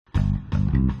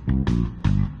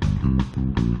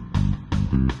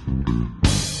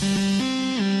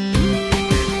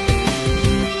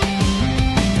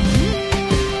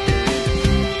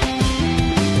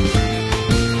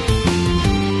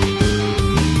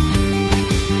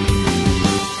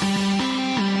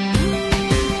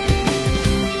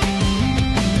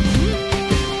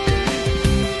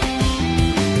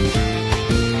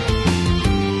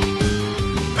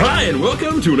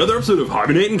Welcome to another episode of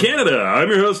Hobby Night in Canada. I'm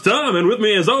your host Tom, and with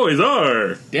me as always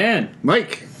are Dan,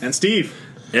 Mike, and Steve.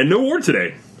 And no Ward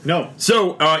today. No.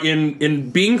 So, in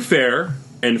being fair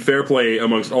and fair play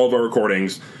amongst all of our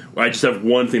recordings, I just have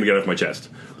one thing to get off my chest.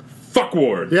 Fuck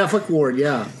Ward. Yeah, fuck Ward,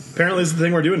 yeah. Apparently it's the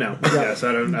thing we're doing now. Yes,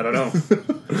 I don't know.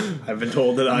 I've been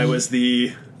told that I was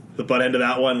the butt end of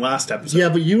that one last episode. Yeah,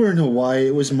 but you were in Hawaii.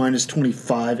 It was minus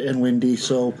 25 and windy,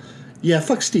 so... Yeah,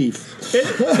 fuck Steve. Yeah,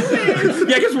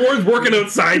 I guess Ward's working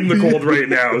outside in the cold right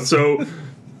now, so...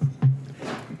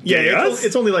 Yeah,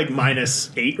 it's only like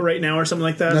minus 8 right now or something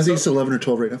like that. I think it's 11 or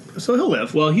 12 right now. So he'll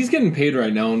live. Well, he's getting paid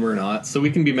right now and we're not, so we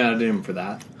can be mad at him for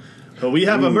that. But we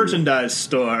have a merchandise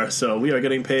store, so we are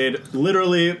getting paid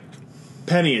literally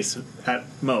pennies at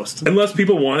most. Unless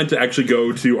people wanted to actually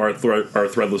go to our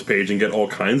Threadless page and get all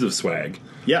kinds of swag.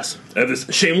 Yes. This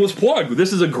shameless plug.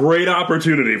 This is a great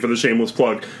opportunity for the shameless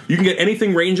plug. You can get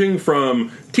anything ranging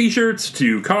from t-shirts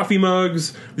to coffee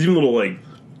mugs. There's even little, like,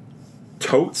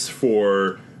 totes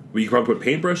for... you can probably put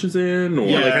paintbrushes in, or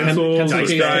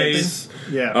pencils, dice.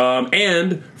 Yeah.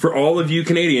 And for all of you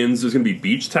Canadians, there's going to be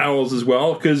beach towels as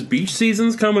well, because beach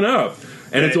season's coming up.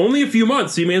 And it's only a few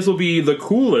months, so you may as well be the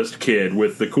coolest kid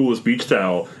with the coolest beach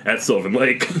towel at Sylvan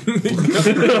Lake.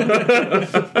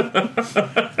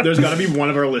 There's got to be one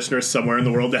of our listeners somewhere in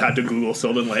the world that had to Google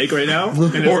Sylvan Lake right now,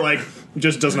 and Or- is like,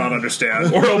 just does not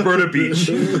understand. Or Alberta Beach.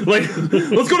 Like,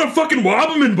 let's go to fucking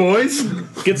Wabamun, boys!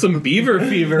 Get some beaver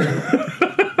fever.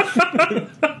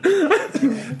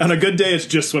 On a good day, it's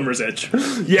just swimmer's itch.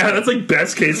 Yeah, that's like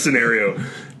best case scenario.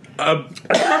 I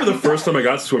remember the first time I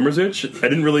got swimmer's itch. I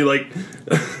didn't really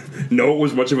know it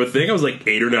was much of a thing. I was like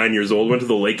 8 or 9 years old. Went to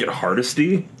the lake at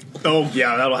Hardisty. Oh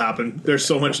yeah, that'll happen. There's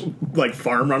so much like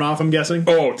farm runoff, I'm guessing.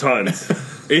 Oh, tons.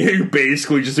 You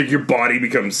basically just like your body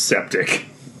becomes septic.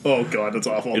 Oh god, that's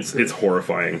awful. It's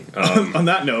horrifying. On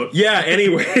that note, Yeah.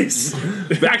 Anyways,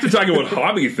 back to talking about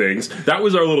hobby things. That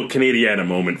was our little Canadiana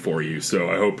moment for you. So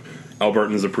I hope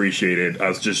Albertans appreciated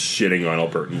us just shitting on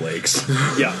Albertan lakes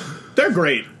yeah, they're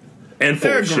great. and full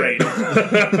They're of great.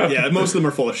 shit. Yeah, most of them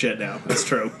are full of shit now. That's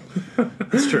true.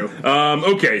 That's true.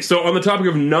 Okay, so on the topic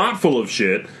of not full of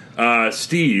shit,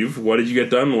 Steve, what did you get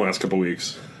done in the last couple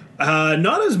weeks?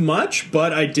 Not as much,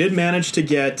 but I did manage to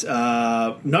get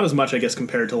not as much, I guess,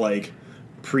 compared to like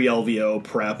pre-LVO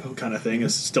prep kind of thing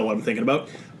is still what I'm thinking about.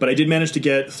 But I did manage to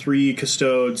get 3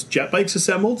 Custodes jet bikes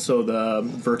assembled, so the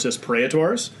Virtus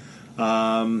Praetors.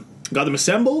 Got them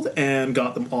assembled and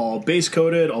got them all base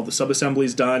coated, all the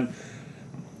sub-assemblies done.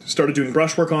 Started doing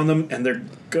brushwork on them, and they're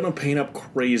gonna paint up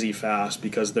crazy fast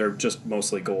because they're just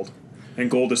mostly gold.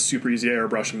 And gold is super easy to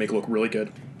airbrush and make it look really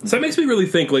good. So that makes me really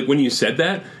think, like, when you said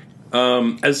that,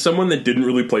 as someone that didn't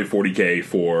really play 40K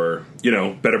for,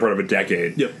 better part of a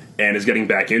decade, Yep. and is getting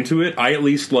back into it, I at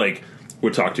least,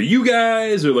 would talk to you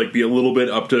guys, or, be a little bit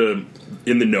up to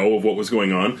in the know of what was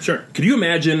going on. Sure. Could you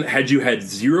imagine, had you had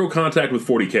zero contact with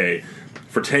 40K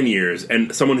for 10 years,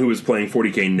 and someone who was playing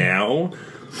 40K now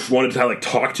wanted to,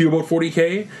 talk to you about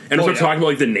 40K, and start talking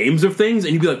about, the names of things,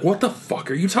 and you'd be like, what the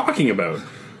fuck are you talking about?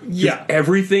 Yeah.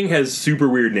 Everything has super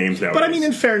weird names nowadays. But I mean,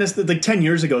 in fairness, 10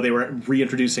 years ago, they were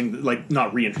reintroducing, they were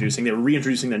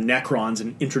reintroducing the Necrons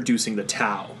and introducing the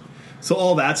Tau. So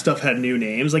all that stuff had new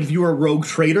names. Like, if you were a Rogue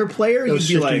Trader player, That was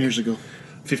you'd be 15 like... years ago.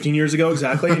 15 years ago,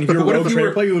 exactly. And if you were a What if Rogue you Trader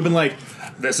were- player, you would have been like,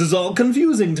 this is all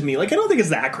confusing to me. I don't think it's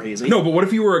that crazy. No, but what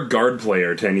if you were a guard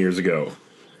player 10 years ago,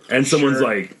 and someone's Sure.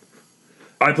 like,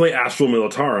 I play Astral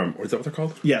Militarum, or is that what they're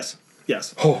called? Yes.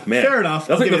 Oh, man. Fair enough.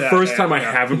 That's I'll like give the you that. first Yeah, time I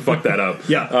yeah. haven't fucked that up.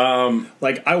 Yeah.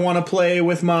 I want to play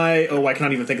with my... Oh, I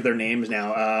cannot even think of their names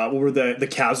now. What were the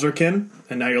Kazrakin?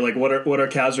 And now you're like, what are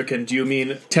Kazrakin? Do you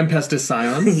mean... Tempestus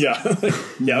Scions. Yeah.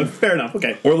 Yeah, fair enough.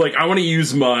 Okay. Or, I want to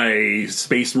use my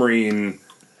Space Marine...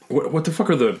 What the fuck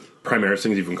are the Primaris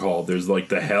things even called? There's,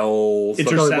 the Hell...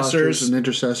 Intercessors. And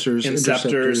intercessors.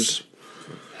 Inceptors.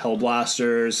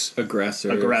 Hellblasters.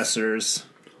 Aggressors.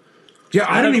 Yeah,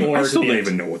 I Add an I or still to don't the even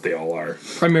end. know what they all are.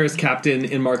 Primaris Captain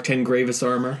in Mark 10 Gravis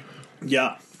armor.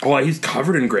 Yeah. Oh, he's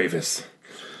covered in Gravis.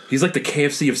 He's like the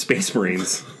KFC of Space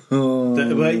Marines.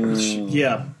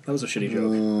 Yeah, that was a shitty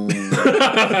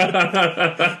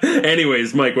joke.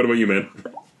 Anyways, Mike, what about you, man?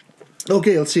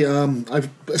 Okay, let's see. I've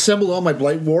assembled all my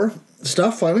Blight War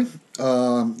stuff finally.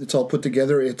 It's all put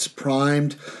together. It's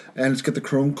primed, and it's got the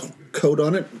chrome coat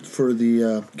on it for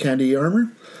the candy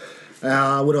armor.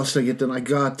 What else did I get done? I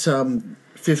got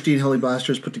 15 heli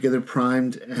blasters put together,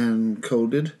 primed and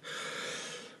coated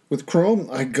with chrome.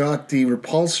 I got the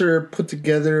repulsor put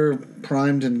together,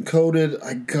 primed and coated.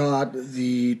 I got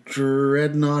the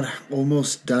dreadnought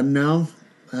almost done now.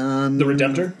 The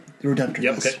Redemptor? The Redemptor,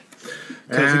 Yep, yes. okay.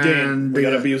 Close the game. We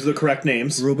gotta use the correct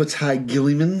names. Robotai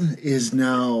Gilliman is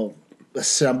now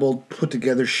assembled, put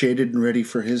together, shaded, and ready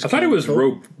for his. I thought it was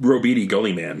coat. Robidi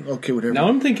Gullyman. Okay, whatever. Now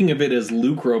I'm thinking of it as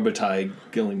Luke Robitaille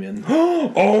Gilliman.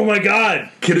 Oh my god!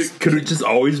 Could it just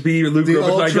always be Luke the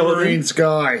Robitaille Gullyman? Ultramarines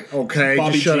guy. Okay,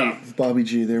 Bobby just shut G. up. Bobby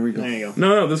G. There we go. There you go.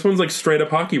 No, this one's like straight up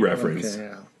hockey reference. Okay,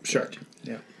 yeah. Sure.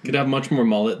 Yeah. Could have much more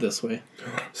mullet this way.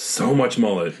 So much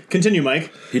mullet. Continue,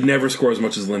 Mike. He'd never score as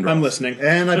much as Lindros. I'm listening.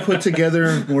 And I put together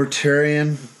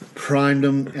Mortarion, primed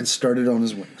him, and started on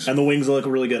his wings. And the wings look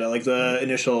really good. I like the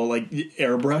initial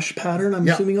airbrush pattern. I'm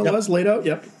Yep, assuming it yep. was laid out.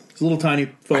 Yep. It's a little tiny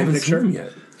I phone haven't picture. seen him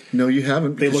yet. No, you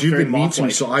haven't. They because look you've very been meeting me,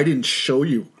 moth-like. so I didn't show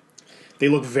you. They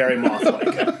look very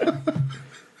moth-like.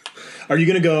 Are you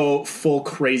going to go full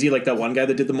crazy like that one guy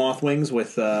that did the moth wings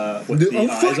with the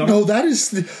eyes fuck on no, them? that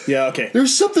is. Yeah, okay.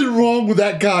 There's something wrong with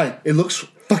that guy. It looks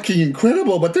fucking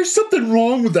incredible, but there's something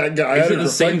wrong with that guy. Is it the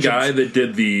same guy that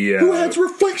did the... who adds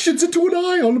reflections into an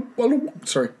eye on a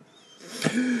sorry.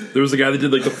 There was the guy that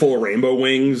did like the full rainbow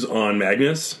wings on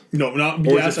Magnus. No, not.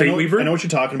 Or Yes, is it Fate I know, Weaver? I know what you're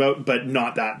talking about, but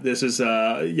not that. This is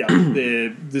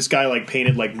this guy like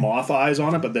painted like moth eyes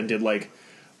on it, but then did like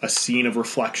a scene of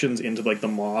reflections into like the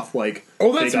moth like.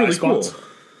 Oh, that's fake eye really cool. spots.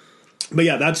 But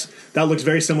yeah, that looks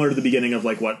very similar to the beginning of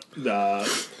like what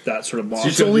that sort of moth. So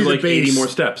you should only do the like 80 base. more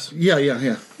steps. Yeah.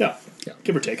 yeah,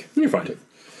 give or take. You're fine.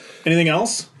 Anything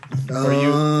else? Or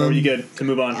are you good to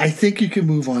move on? I think you can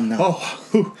move on now. oh,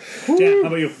 whew. Dan, how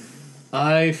about you?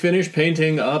 I finished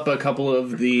painting up a couple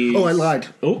of the. Oh, I lied.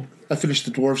 Oh, I finished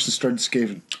the dwarfs and started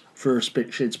Skaven for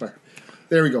Shadespire.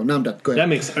 There we go. Now I'm done. Go ahead. that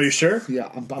makes Are you sure? Yeah,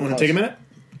 I'm Want to take a minute?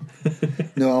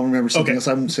 No, I'll remember something Okay. else.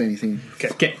 I won't say anything.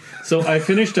 Okay, so I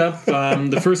finished up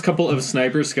the first couple of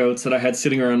sniper scouts that I had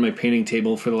sitting around my painting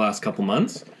table for the last couple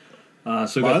months. So I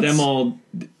got Months? them all.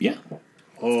 Yeah.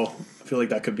 Oh, I feel like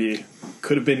that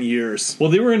could have been years. Well,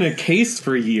 they were in a case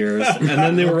for years, and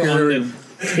then they were on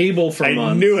the table for I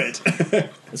months. knew it.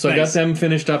 So I got Nice. them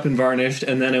finished up and varnished,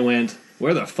 and then I went,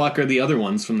 where the fuck are the other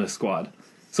ones from this squad?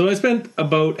 So I spent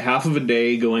about half of a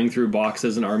day going through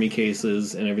boxes and army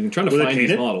cases and everything, trying to Were they find these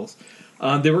painted? models.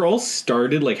 They were all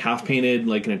started, like half painted,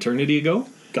 like an eternity ago.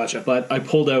 Gotcha. But I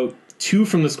pulled out 2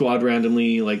 from the squad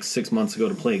randomly, like 6 months ago,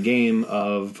 to play a game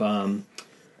of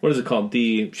what is it called?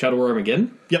 The Shadow War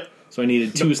Armageddon. Yep. So I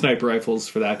needed 2 sniper rifles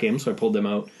for that game, so I pulled them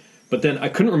out. But then I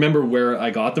couldn't remember where I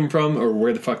got them from or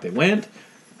where the fuck they went.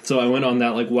 So I went on that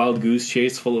like wild goose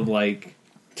chase full of like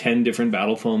 10 different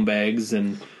battle foam bags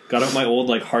and got out my old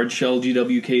like hard shell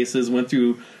GW cases, went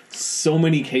through so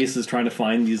many cases trying to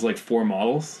find these like 4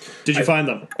 models. Did you find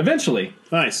them? Eventually.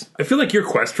 Nice. I feel like your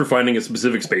quest for finding a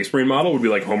specific Space Marine model would be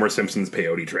like Homer Simpson's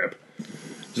peyote trip.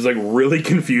 Just like really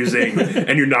confusing,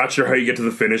 and you're not sure how you get to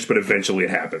the finish, but eventually it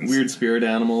happens. Weird spirit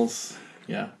animals.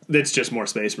 Yeah. It's just more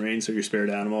Space Marines or your spirit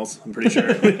animals, I'm pretty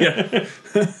sure.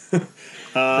 Pretty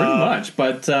much.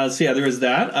 But so yeah, there was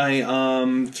that.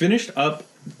 I finished up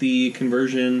the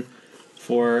conversion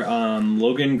for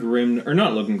Logan Grimm, or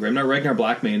not Logan Grimm, not Ragnar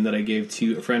Blackmane that I gave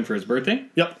to a friend for his birthday.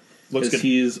 Yep. Looks Because good.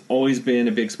 he's always been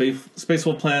a big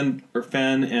Spacewolf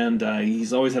fan, and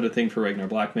he's always had a thing for Ragnar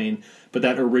Blackmane. But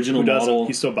that original Who doesn't? model,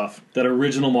 He's so buff. that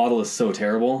original model is so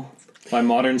terrible. By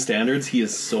modern standards, he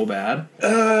is so bad.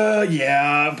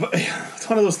 Yeah, but it's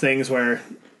one of those things where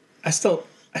I still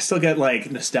get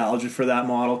like nostalgia for that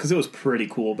model because it was pretty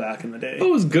cool back in the day. It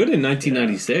was good in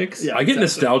 1996. Yeah. I get Exactly.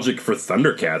 nostalgic for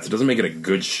Thundercats. It doesn't make it a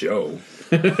good show.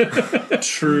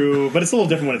 True, but it's a little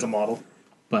different when it's a model.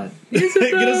 But I'm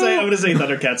gonna say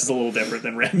Thundercats is a little different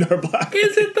than Ragnar Black.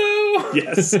 Is it though?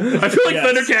 Yes. I feel like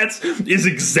Yes. Thundercats is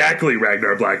exactly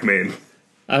Ragnar Blackmane.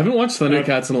 I haven't watched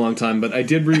Thundercats in a long time, but I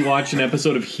did rewatch an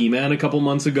episode of He-Man a couple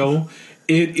months ago.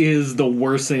 It is the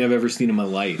worst thing I've ever seen in my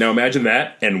life. Now imagine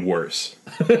that and worse.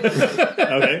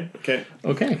 Okay.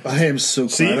 Okay. I am so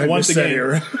glad See, I once missed that again,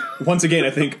 era. once again,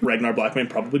 I think Ragnar Blackmane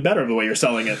probably better the way you're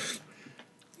selling it.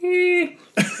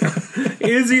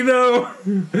 Is he though?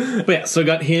 But yeah, so I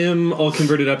got him all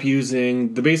converted up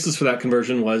using... The basis for that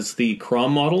conversion was the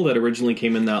Crom model that originally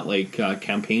came in that like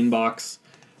campaign box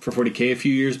for 40k a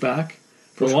few years back.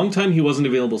 For a long time, he wasn't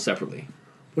available separately.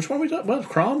 Which one we got? What,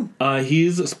 Crom?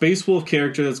 He's a Space Wolf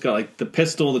character that's got like the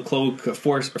pistol, the cloak, a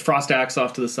frost axe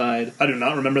off to the side. I do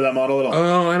not remember that model at all.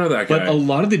 Oh, I know that guy. But a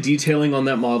lot of the detailing on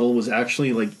that model was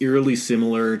actually like eerily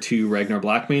similar to Ragnar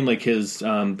Blackmane. Like his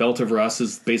belt of rust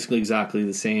is basically exactly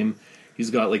the same.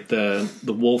 He's got like the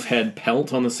wolf head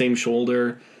pelt on the same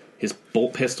shoulder. His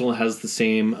bolt pistol has the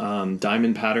same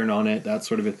diamond pattern on it. That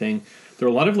sort of a thing. There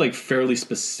are a lot of like fairly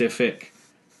specific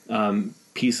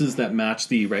pieces that match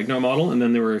the Ragnar model, and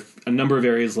then there were a number of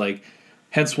areas like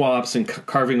head swaps and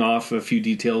carving off a few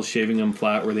details, shaving them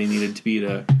flat where they needed to be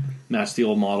to match the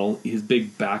old model. His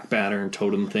big back pattern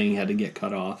totem thing had to get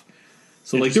cut off.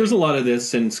 So like there was a lot of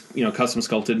this, and custom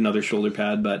sculpted another shoulder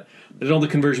pad, but I did all the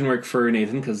conversion work for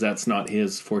Nathan because that's not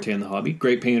his forte in the hobby.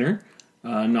 Great painter,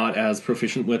 not as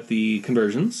proficient with the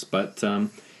conversions, but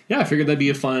yeah, I figured that'd be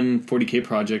a fun 40k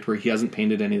project where he hasn't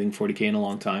painted anything 40k in a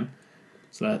long time.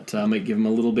 So that might give him a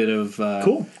little bit of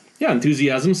cool. Yeah,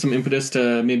 enthusiasm, some impetus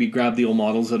to maybe grab the old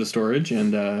models out of storage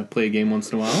and play a game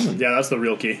once in a while. Yeah, that's the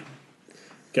real key.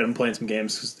 Get him playing some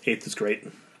games because 8th is great.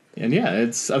 And yeah,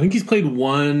 I think he's played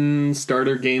one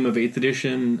starter game of 8th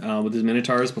edition with his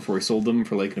Minotaurs before he sold them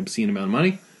for like an obscene amount of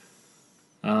money.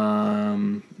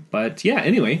 But yeah,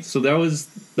 anyway, so that was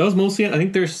mostly it. I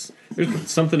think there's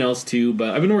something else too,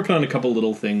 but I've been working on a couple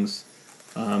little things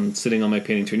sitting on my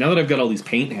painting tree. Now that I've got all these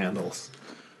paint handles,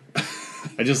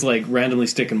 I just like randomly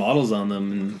sticking models on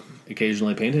them and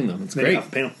occasionally painting them. It's great.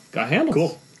 Paint 'em. Got handles.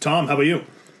 Cool. Tom, how about you?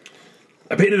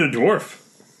 I painted a dwarf.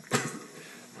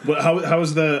 How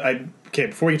is the... Okay,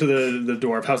 before we get to the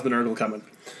dwarf, how's the Nurgle coming?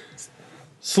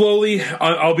 Slowly.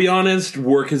 I'll be honest,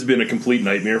 work has been a complete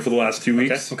nightmare for the last 2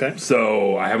 weeks. Okay.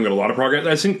 So I haven't got a lot of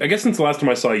progress. I guess since the last time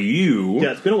I saw you,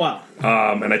 Yeah, it's been a while.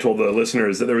 and I told the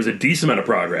listeners that there was a decent amount of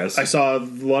progress. I saw a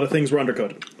lot of things were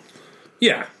undercoated.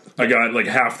 Yeah. I got like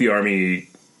half the army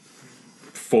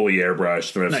fully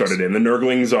airbrushed and I've started in. The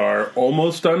Nurglings are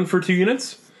almost done for 2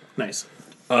 units. Nice.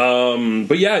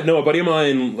 But yeah, no, a buddy of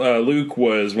mine, Luke,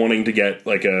 was wanting to get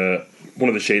like one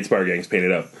of the Shadespire gangs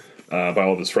painted up by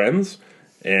all of his friends.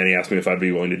 And he asked me if I'd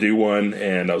be willing to do one,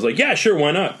 and I was like, "Yeah, sure, why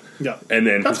not?" Yeah, and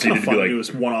then that's kind proceeded of to fun be to do like,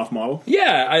 this one-off model.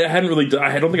 "Yeah, I hadn't really.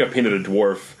 I don't think I painted a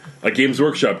dwarf, a Games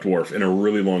Workshop dwarf, in a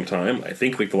really long time. I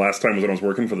think like the last time was when I was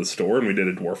working for the store, and we did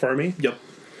a dwarf army. Yep,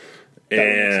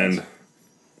 and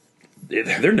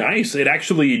they're nice. It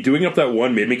actually doing up that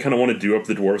one made me kind of want to do up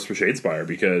the dwarves for Shadespire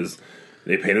because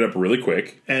they painted up really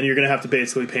quick. And you're going to have to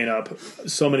basically paint up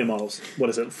so many models.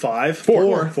 What is it? 5?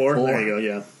 Four. There you go.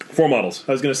 Yeah. 4 models.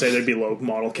 I was going to say there'd be low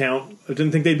model count. I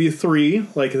didn't think they'd be 3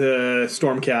 like the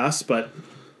Stormcast, but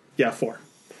yeah, 4.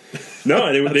 No,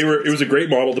 and they were. It was a great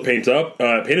model to paint up.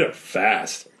 Painted up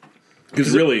fast.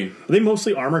 Because really, Are they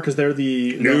mostly armor? Because they're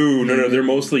the no, they're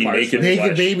mostly naked Naked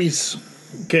flesh. babies.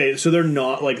 Okay, so they're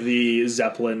not like the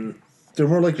Zeppelin. They're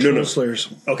more like troll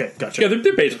slayers. Okay, gotcha. Yeah,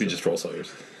 they're basically just troll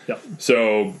slayers. Yeah.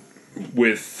 So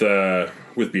with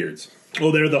beards.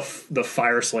 Oh, they're the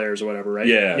Fire Slayers or whatever, right?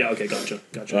 Yeah. Yeah. Okay, gotcha.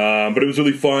 But it was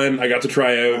really fun. I got to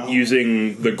try out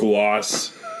using the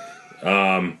gloss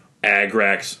Agrax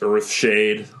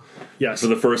Earthshade Yes. for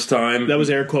the first time. That was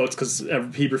air quotes because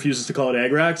he refuses to call it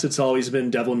Agrax. It's always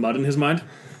been Devil and Mud in his mind.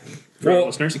 For our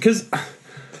listeners, because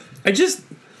I just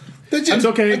it's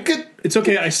okay. Good. It's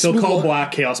okay. I still Smooth call on.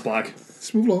 black Chaos Black.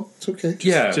 Let's move along. It's okay.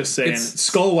 Just saying.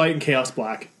 Skull White and Chaos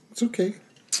Black. It's okay.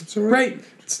 It's all right. right.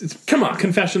 Come on.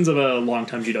 Confessions of a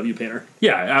longtime GW painter.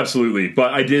 Yeah, absolutely.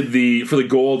 But I did for the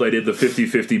gold, I did the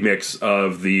 50-50 mix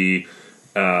of the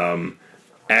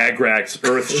Agrax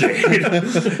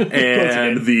Earthshade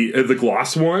and the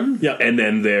gloss one. Yeah. And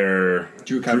then their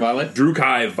Drukai Violet.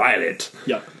 Drukai Violet.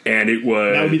 Yep. And it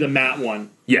was... That would be the matte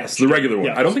one. Yes, the regular one.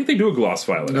 Yeah. I don't think they do a gloss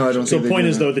violet. No, I don't So think the they point do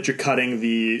is that. though that you're cutting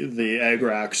the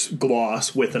Agrax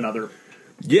gloss with another.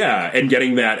 Yeah, and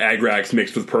getting that Agrax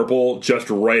mixed with purple just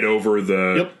right over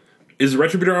the... Yep. Is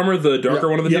Retributor Armor the darker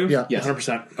one of the two? Yeah. Yes,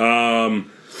 100%.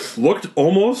 Looked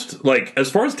almost, like, as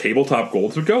far as tabletop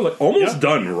golds would go, like, almost Yeah.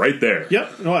 done right there.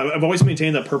 Yep. No, I've always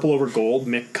maintained that purple over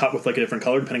gold cut with like a different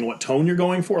color depending on what tone you're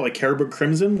going for. Like Caribou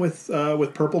Crimson with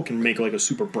purple can make like a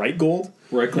super bright gold.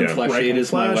 Reichland Yeah. Flash Reichland Shade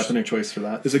is my Flash. weapon of choice for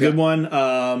that. It's a good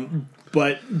one.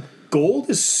 But gold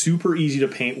is super easy to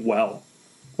paint well.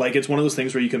 Like it's one of those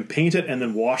things where you can paint it and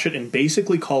then wash it and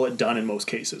basically call it done in most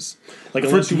cases. Like For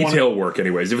unless you want detail work,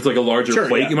 anyways. If it's like a larger Sure,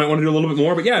 plate, yeah. you might want to do a little bit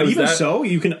more. But yeah, it was even that. so,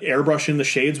 you can airbrush in the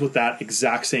shades with that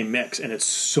exact same mix, and it's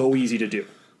so easy to do.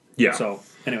 Yeah. So,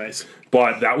 anyways,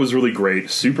 But that was really great,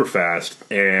 super fast,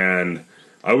 and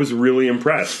I was really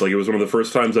impressed. Like, it was one of the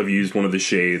first times I've used one of the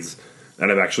shades,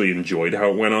 and I've actually enjoyed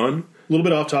how it went on. little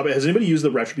bit off topic. Has anybody used the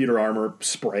Retributor Armor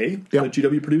spray Yeah. that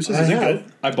GW produces? I Is it have. good?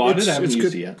 I bought it. I haven't it's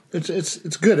used good. it yet.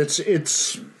 It's good.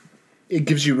 It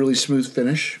gives you really smooth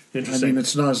finish. Interesting. I mean,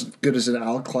 it's not as good as an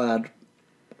Alclad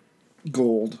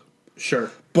Gold,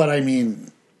 Sure. but I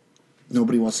mean,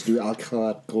 nobody wants to do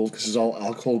Alclad Gold because it's all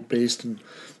alcohol based and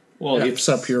Well, F's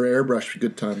up your airbrush a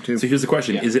good time too. So here's the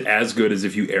question: Yeah. Is it as good as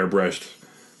if you airbrushed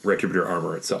Retributor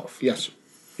armor itself? Yes,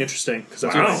 Interesting, because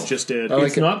that's Wow. what I just did. I like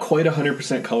it's it. not quite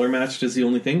 100% color matched is the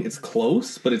only thing. It's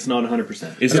close, but it's not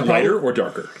 100%. Is it lighter or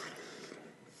darker?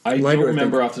 I Lighter, don't I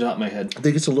remember think. off the top of my head. I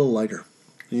think it's a little lighter.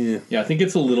 Yeah. Yeah, I think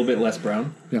it's a little bit less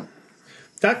brown. Yeah,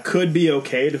 That could be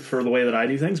okay for the way that I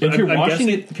do things. But If you're I'm washing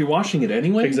guessing- if you're washing it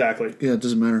anyway, exactly, yeah, it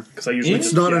doesn't matter. because I usually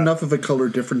It's not yeah, enough of a color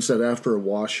difference that after a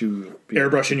wash you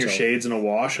airbrush in your tell. shades in a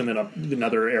wash, and then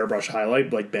another airbrush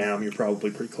highlight. Like bam, you're probably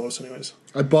pretty close, anyways.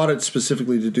 I bought it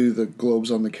specifically to do the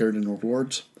globes on the Carradine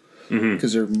Awards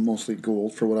because they're mostly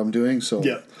gold for what I'm doing. So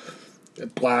Yeah.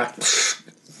 black.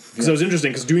 Because it was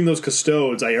interesting, because doing those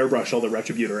custodes, I airbrushed all the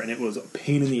Retributor, and it was a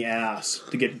pain in the ass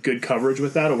to get good coverage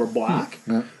with that over black.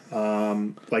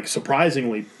 Like,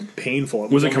 surprisingly painful.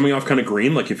 Was it coming off kind of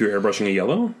green, like if you're airbrushing a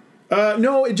yellow?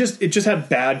 No, it just had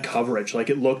bad coverage. Like,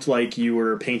 it looked like you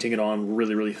were painting it on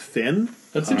really, really thin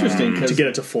that's interesting to because get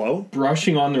it to flow.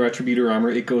 brushing on the Retributor armor,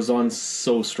 it goes on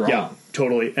so strong. Yeah,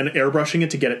 totally. And airbrushing it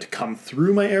to get it to come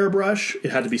through my airbrush,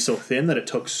 it had to be so thin that it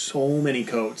took so many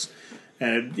coats.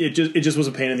 And it just was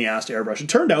a pain in the ass to airbrush. It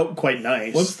turned out quite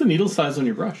nice. What's the needle size on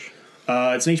your brush?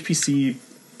 It's an HPC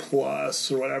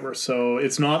Plus or whatever, so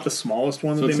it's not the smallest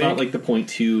one So that it's they make. not like the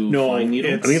 0.2 No, fine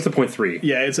needle? I think it's a 0.3.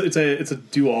 Yeah, it's a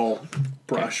dual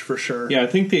brush for sure. Yeah, I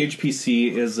think the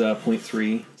HPC is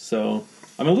 0.3, so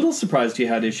I'm a little surprised you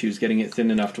had issues getting it thin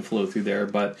enough to flow through there,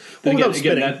 but then Well,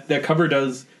 again, without that cover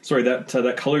does, sorry,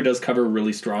 that color does cover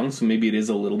really strong, so maybe it is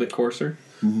a little bit coarser.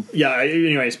 Yeah.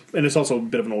 Anyways, and it's also a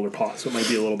bit of an older pot, so it might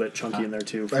be a little bit chunky in there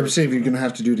too. I would say if you're going to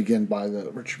have to do it again, buy the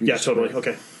Retributor. Yeah, totally.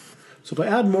 Okay. So if I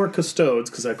add more custodes,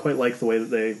 because I quite like the way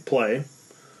that they play,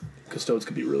 custodes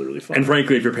could be really, really fun. And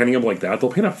frankly, if you're painting up like that,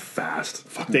 they'll paint up fast.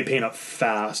 Fuck, they paint up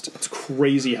fast. It's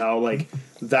crazy how like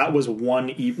that was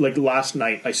like last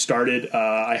night. I started.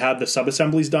 I had the sub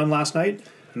assemblies done last night,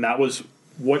 and that was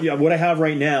what I have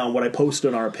right now. What I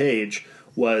posted on our page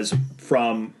was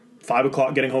from 5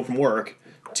 o'clock getting home from work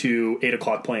to 8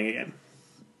 o'clock playing again.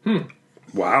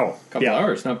 Wow. Couple Yeah.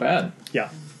 hours, not bad. Yeah,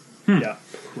 yeah,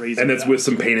 crazy. And it's that. with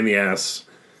some pain in the ass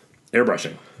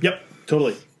airbrushing. Yep,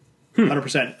 totally,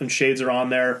 100%. And shades are on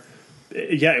there.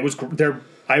 Yeah, it was there.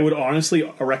 I would honestly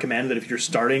recommend that if you're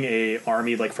starting a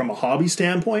army like from a hobby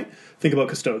standpoint, think about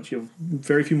custodes. You have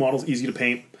very few models, easy to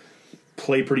paint,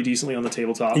 play pretty decently on the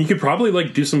tabletop. You could probably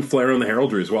like do some flair on the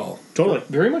heraldry as well. Totally.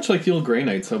 Very much like the old Grey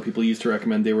Knights, how people used to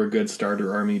recommend they were a good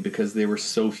starter army because they were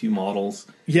so few models.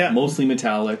 Yeah. Mostly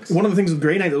metallics. One of the things with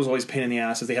Grey Knight that was always a pain in the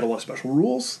ass is they had a lot of special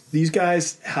rules. These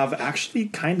guys have actually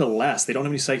kind of less. They don't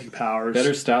have any psychic powers.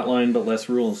 Better stat line, but less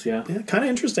rules, yeah. Yeah, kind of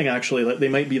interesting actually. Like, they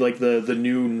might be like the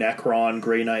new Necron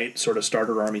Grey Knight sort of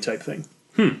starter army type thing.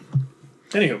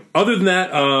 Anywho, Other than that,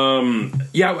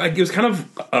 yeah, it was kind of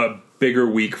a bigger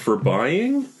week for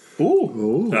buying.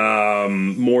 ooh.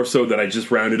 More so that I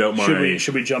just rounded out my.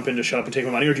 Should we jump into Shut Up and Take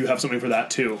My Money, or do you have something for that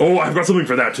too? Oh, I've got something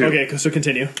for that too. Okay, so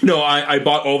continue. No, I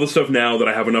bought all the stuff now that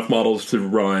I have enough models to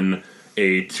run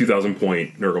a 2,000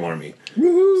 point Nurgle army.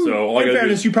 Woohoo! So all I In gotta do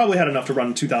fairness, is, you probably had enough to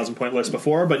run a 2,000 point list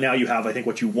before, but now you have, I think,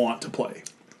 what you want to play.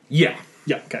 yeah,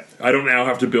 Yeah, okay. I don't now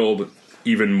have to build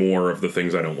even more of the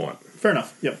things I don't want. Fair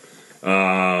enough. Yep.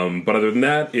 But other than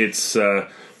that, it's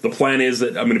the plan is that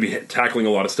I'm going to be tackling a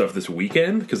lot of stuff this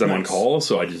weekend because I'm on Nice. call,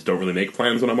 so I just don't really make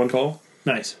plans when I'm on call,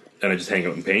 Nice. and I just hang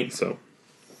out and paint. So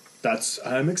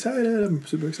I'm excited. I'm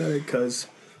super excited because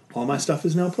all my stuff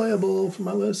is now playable for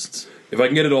my lists. if I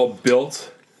can get it all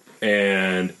built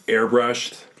and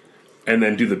airbrushed, and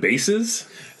then do the bases,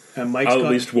 And Mike's I at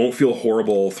got, least won't feel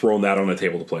horrible throwing that on a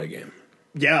table to play a game.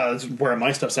 yeah, that's where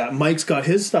my stuff's at. Mike's got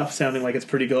his stuff sounding like it's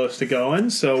pretty close to going,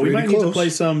 so we Pretty might need to close. play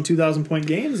some 2,000 point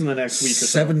games in the next week or so.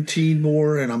 17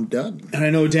 more and I'm done. And I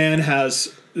know Dan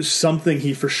has something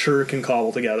he for sure can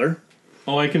cobble together.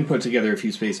 Oh, I can put together a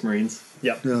few Space Marines.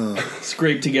 Yep.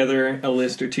 Scrape together a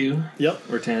list or two.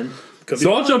 Yep. Or 10. Could be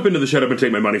So I'll fun. jump into the shut up and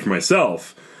take my money for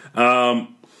myself.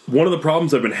 One of the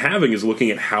problems I've been having is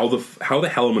looking at how the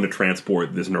hell I'm going to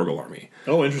transport this Nurgle army.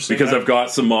 Oh, interesting. Because I've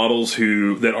got some models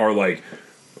that are like,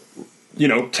 you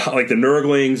know, like the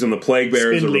Nurglings and the Plague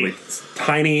Bears Spindly. are really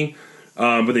tiny.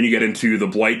 But then you get into the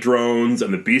Blight Drones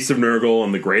and the Beasts of Nurgle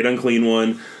and the Great Unclean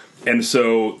One. And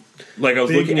so, like, I was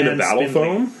Big looking into and Battle spindly.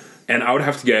 Foam, and I would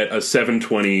have to get a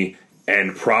 720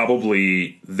 and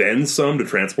probably then some to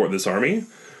transport this army.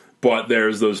 but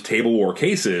there's those Table War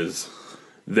cases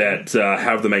that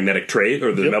have the magnetic tray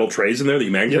or the metal trays in there that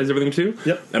you magnetize everything to.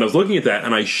 Yep. And I was looking at that,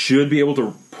 and I should be able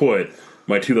to put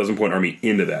my 2,000 point army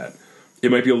into that. It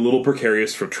might be a little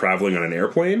precarious for traveling on an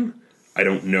airplane. I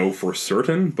don't know for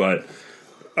certain, but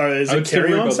Is I it would still worry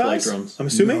carry-on about size? light drones. I'm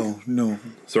assuming No.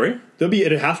 sorry.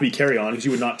 it'd have to be carry-on because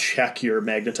you would not check your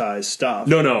magnetized stuff.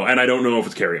 No, and I don't know if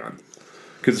it's carry-on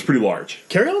because it's pretty large.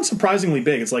 Carry-on's surprisingly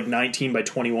big. It's like 19 by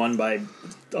 21 by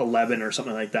 11 or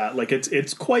something like that. Like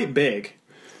it's quite big.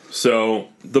 So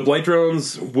the blight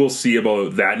drones, we'll see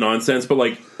about that nonsense. But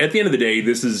like at the end of the day,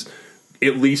 this is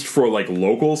at least for like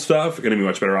local stuff going to be a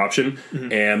much better option.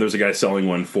 And there's a guy selling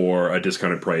one for a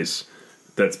discounted price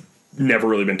that's never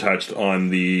really been touched on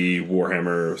the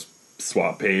Warhammer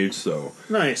swap page. So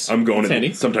Nice. I'm going That's handy.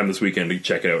 to sometime this weekend to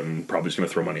check it out and probably just going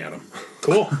to throw money at him.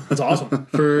 Cool. That's awesome.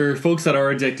 For folks that are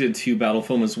addicted to battle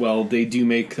foam as well, they do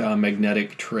make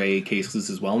magnetic tray cases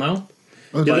as well now.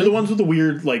 Yeah, they're the ones with the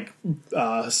weird like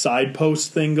side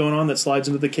post thing going on that slides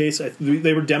into the case.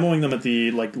 They were demoing them at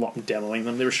the demoing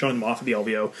them. They were showing them off at the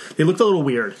LVO. They looked a little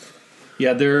weird.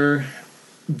 Yeah,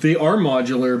 they are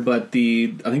modular, but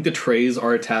I think the trays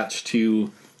are attached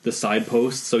to the side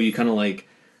posts, so you kind of like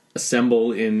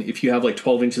assemble in. If you have like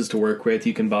 12 inches to work with,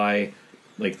 you can buy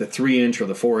like the 3-inch or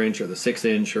the 4-inch or the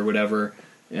 6-inch or whatever,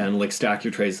 and like stack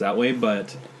your trays that way.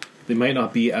 But they might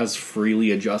not be as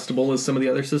freely adjustable as some of the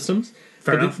other systems.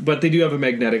 Fair enough. But they do have a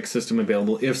magnetic system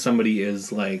available if somebody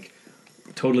is like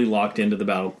totally locked into the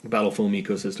battle foam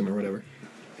ecosystem or whatever.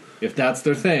 If that's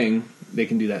their thing, they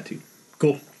can do that too.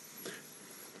 Cool.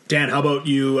 Dan, how about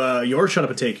you? Your shut up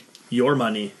and take your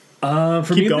money. For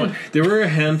Keep me, going. there were a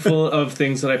handful of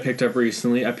things that I picked up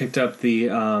recently. I picked up the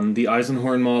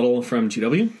Eisenhorn model from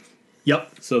GW.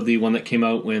 Yep. So the one that came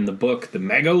out when the book The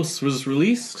Magos was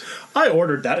released. I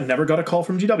ordered that and never got a call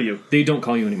from GW. They don't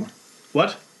call you anymore.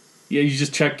 What? Yeah, you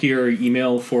just check your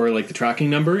email for like the tracking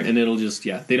number, and it'll just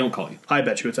they don't call you. I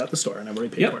bet you it's at the store and I've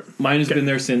already paid for Yep, it. mine has been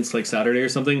there since like Saturday or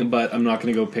something, but I'm not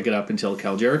going to go pick it up until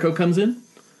Cal Jericho comes in.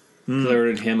 So I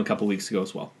ordered him a couple weeks ago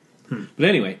as well. But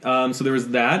anyway, so there was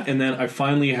that, and then I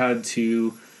finally had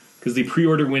to, because the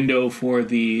pre-order window for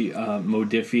the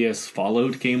Modifius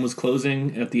Fallout game was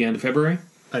closing at the end of February.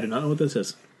 I do not know what this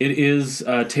is. It is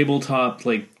a tabletop,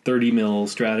 like 30 mil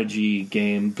strategy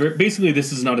game. Basically,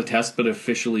 this is not a test, but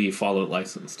officially Fallout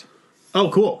licensed. Oh,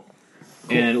 cool.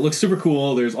 And it looks super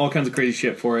cool. There's all kinds of crazy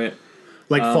shit for it.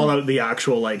 Like Fallout, the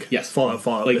actual Yes. Fallout,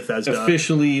 Like Bethesda.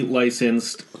 officially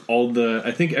licensed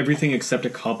I think everything except a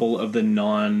couple of the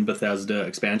non-Bethesda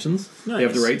expansions. They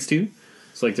have the Nice. rights to.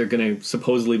 So like they're going to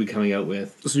supposedly be coming out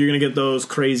with. So you're gonna get those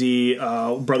crazy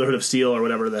Brotherhood of Steel or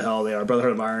whatever the hell they are.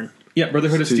 Brotherhood of Iron. Yeah,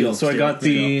 Brotherhood of Steel. So I got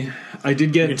I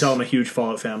did get. You can tell I'm a huge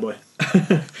Fallout fanboy.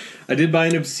 I did buy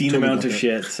an obscene amount about of that.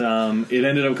 shit. It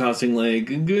ended up costing like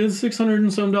a good $600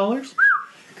 and some.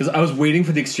 Because I was waiting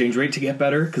for the exchange rate to get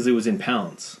better because it was in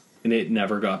pounds. And it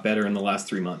never got better in the last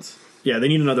 3 months. Yeah, they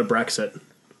need another Brexit.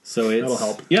 So it's, That'll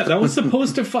help. Yeah, that was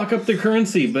supposed to fuck up the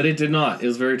currency, but it did not. It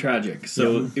was very tragic.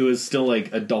 So it was still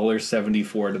like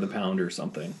 $1.74 to the pound or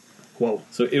something. Whoa.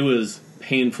 So it was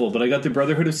painful. But I got the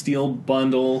Brotherhood of Steel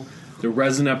bundle, the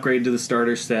resin upgrade to the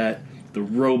starter set, the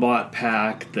robot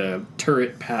pack, the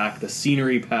turret pack, the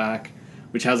scenery pack,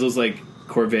 which has those like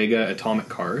Corvega atomic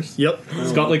cars. Yep.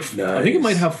 It's got like I think it nice.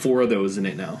 might have 4 of those in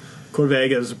it now.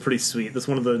 Corvega is pretty sweet. That's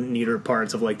one of the neater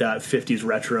parts of like that 50s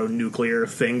retro nuclear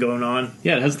thing going on.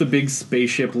 Yeah, it has the big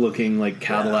spaceship looking like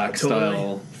Cadillac totally.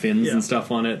 style fins Yeah. and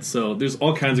stuff on it. So there's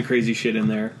all kinds of crazy shit in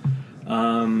there.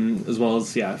 As well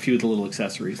as a few of the little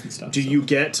accessories and stuff. Do you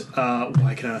get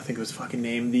why can I not think of his fucking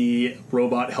name? The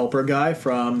robot helper guy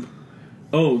from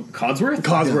Oh, Codsworth?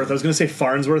 Codsworth. I was going to say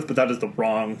Farnsworth, but that is the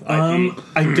wrong IP.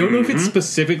 I don't know if it's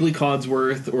specifically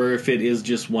Codsworth or if it is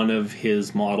just one of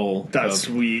his model. That's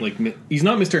sweet. Like he's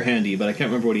not Mr. Handy, but I can't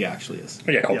remember what he actually is.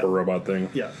 Yeah, helper Yeah. robot thing.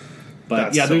 Yeah. But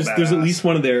That's yeah, so there's at badass. least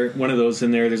one of those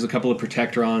in there. There's a couple of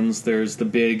Protectrons. There's the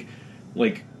big,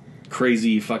 like,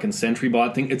 crazy fucking Sentry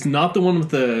Bot thing. It's not the one with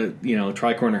the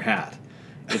tri-corner hat.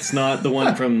 It's not the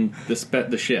one from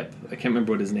the ship. I can't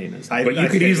remember what his name is. But you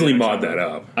could easily mod that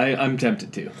up. I'm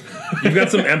tempted to. You've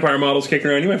got some Empire models kicking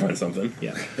around. You might find something.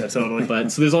 Yeah. Yeah, totally. But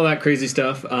so there's all that crazy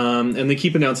stuff, and they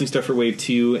keep announcing stuff for Wave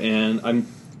 2. And I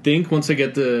think once I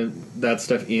get that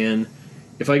stuff in,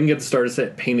 if I can get the starter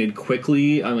set painted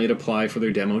quickly, I might apply for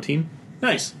their demo team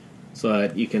Nice. so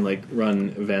that you can like run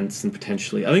events and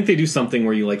potentially. I think they do something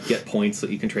where you like get points that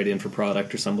you can trade in for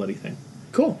product or some bloody thing.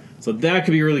 Cool. So that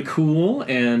could be really cool,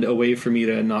 and a way for me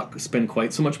to not spend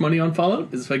quite so much money on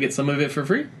Fallout is if I get some of it for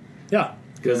free. Yeah.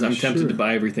 Because Yeah, I'm tempted sure. to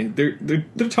buy everything.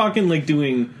 They're talking like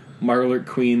doing Margaret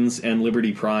Queens and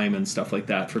Liberty Prime and stuff like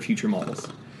that for future models.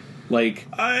 Like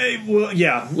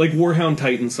like Warhound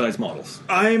Titan size models.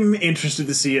 I'm interested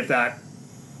to see if that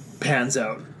pans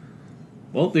out.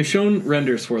 Well, they've shown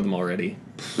renders for them already,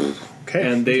 Okay,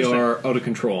 and they interesting. are out of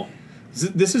control. Is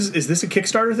this a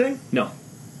Kickstarter thing? No,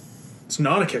 It's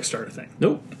not a Kickstarter thing.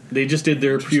 nope. They just did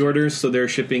their pre-orders, so they're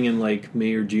shipping in like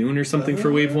May or June or something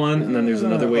for Wave 1, and then there's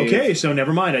another wave. Okay, so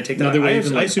never mind. I take that. Another wave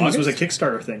in, I like, assume this was a August?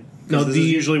 Kickstarter thing. No, No, this is the-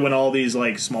 usually when all these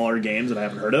like smaller games that I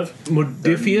haven't heard of.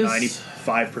 Modifius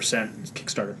 95%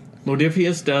 Kickstarter.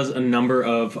 Modifius does a number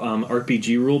of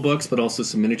RPG rule books, but also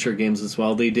some miniature games as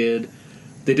well. They did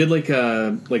like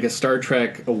a Star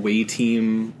Trek away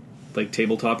team like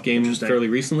tabletop game Interesting. fairly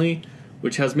recently,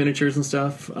 which has miniatures and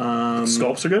stuff.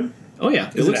 Sculpts are good. Oh yeah,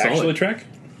 Is it looks actually solid. Trek?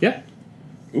 Yeah.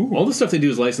 Ooh. All the stuff they do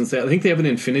is licensed. I think they have an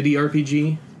Infinity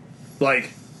RPG.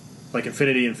 Like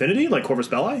Infinity, like Corvus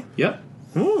Belli. Yep.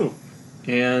 Ooh,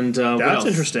 And what that's else?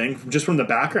 interesting. Just from the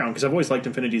background, because I've always liked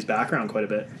Infinity's background quite a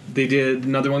bit. They did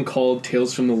another one called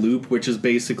Tales from the Loop, which is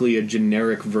basically a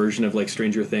generic version of like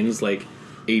Stranger Things, like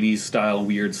 80s style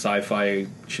weird sci-fi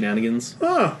shenanigans.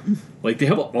 Oh, Like they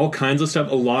have all kinds of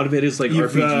stuff. A lot of it is like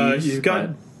RPGs. you've got.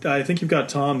 I think you've got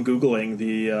Tom googling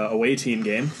the away team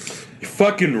game. You're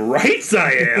fucking right,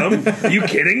 I am. Are you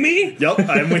kidding me? Yep,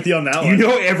 I'm with you on that You one.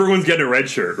 know everyone's getting a red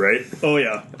shirt, right? Oh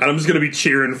yeah. And I'm just going to be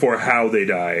cheering for how they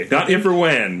die. Not if or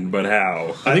when, but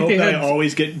how. I think hope they that had- I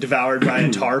always get devoured by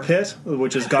a tar pit,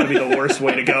 which has got to be the worst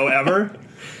way to go ever.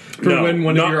 For No, when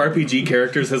one not- of your RPG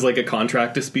characters has like a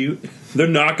contract dispute. They're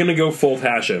not going to go full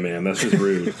Tasha, man. That's just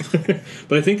rude.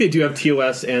 But I think they do have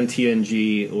TOS and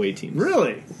TNG away teams.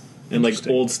 Really? And like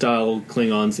Interesting. old style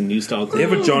Klingons and new style Klingons. They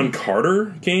have a John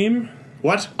Carter game?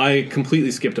 What? I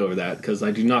completely skipped over that because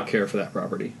I do not care for that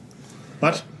property.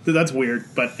 What? That's weird,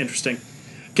 but interesting.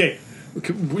 Okay,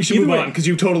 we should Either move way. on because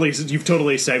you've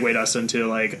totally segued us into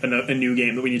like a new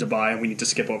game that we need to buy, and we need to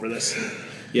skip over this.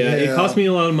 Yeah, Yeah. it cost me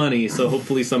a lot of money, so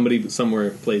hopefully somebody somewhere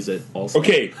plays it also.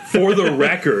 Okay, for the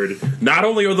record, not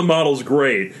only are the models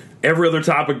great, every other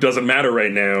topic doesn't matter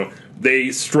right now.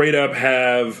 They straight up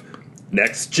have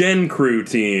next gen crew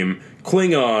team,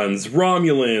 Klingons,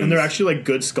 Romulans. And they're actually like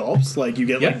good sculpts. Like you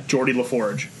get Yeah. like Geordie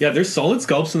LaForge. Yeah, they're solid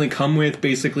sculpts and they come with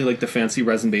basically like the fancy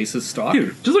resin bases stock.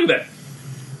 Dude, just look at that.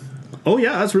 Oh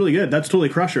yeah, that's really good. That's totally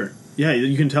Crusher. Yeah,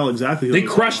 you can tell exactly. Who They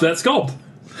crushed that sculpt.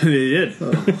 They did.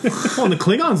 Oh, and the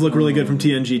Klingons look really good from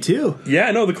TNG too.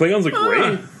 Yeah, no, the Klingons look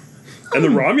great. And the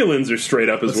Romulans are straight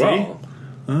up as Let's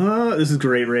well. This is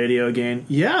great radio again.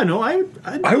 Yeah, no, I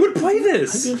would play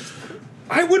this.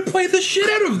 I would play the shit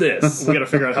out of this. we got to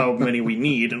figure out how many we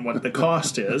need and what the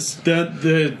cost is.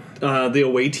 The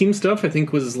away team stuff I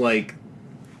think was like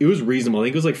it was reasonable. I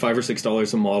think it was like $5 or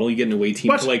 $6 a model. You get an away team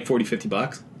What? for like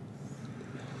 $40-$50.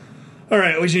 All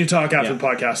right, we need to talk after Yeah. the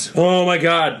podcast. Oh my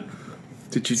god.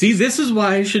 Did you see? This is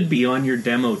why I should be on your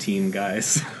demo team,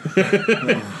 guys.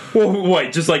 Well,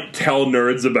 what? Just like tell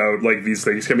nerds about like these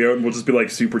things coming out, and we'll just be like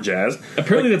super jazzed.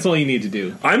 Apparently, that's all you need to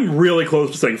do. I'm really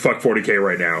close to saying fuck 40K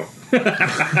right now.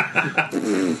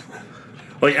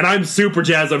 Like, and I'm super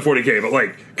jazzed on 40K, but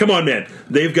like, come on, man.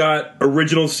 They've got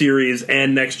original series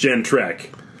and next gen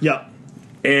Trek Yep.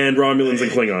 and Romulans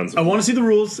and Klingons. I want to see the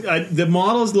rules. The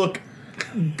models look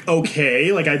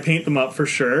okay. Like, I paint them up for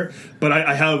sure. But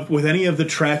I have, with any of the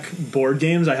Trek board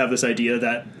games, I have this idea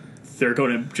that they're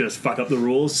going to just fuck up the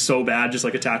rules so bad, just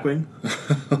like Attack Wing.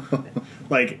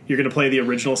 Like, you're going to play the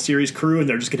original series crew, and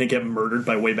they're just going to get murdered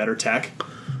by way better tech.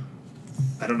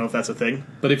 I don't know if that's a thing.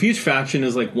 But if each faction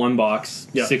is like one box,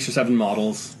 Yeah. 6 or 7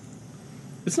 models,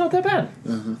 it's not that bad.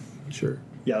 Sure.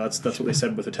 Yeah, that's what they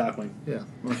said with Attack Wing. Yeah.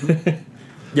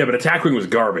 Yeah, but Attack Wing was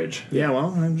garbage. Yeah, well,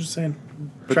 I'm just saying.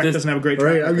 Trek this- doesn't have a great All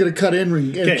track right, I'm record. going to cut in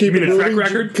and Okay, keep you it mean a track moving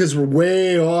record? because we're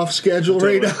way off schedule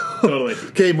right now. Totally.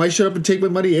 Okay, my shut up and take my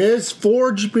money is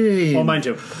Forge Bane. Oh, mine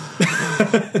too.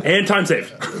 And time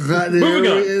save. Moving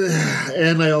on.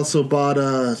 And I also bought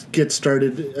Get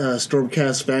Started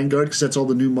Stormcast Vanguard because that's all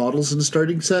the new models in the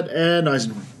starting set. And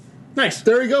Eisenhower. Nice.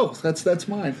 There you go. That's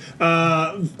mine.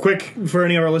 Quick, for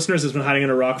any of our listeners that's been hiding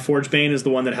under a rock, Forge Bane is the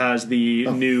one that has the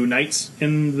new knights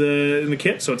in the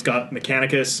kit. So it's got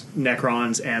Mechanicus,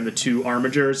 Necrons, and the 2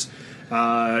 Armigers.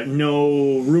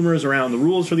 No rumors around the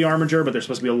rules for the Armiger, but they're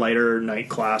supposed to be a lighter knight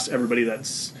class. Everybody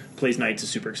that's plays knights is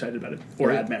super excited about it. Or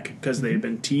Right. AdMech, because they've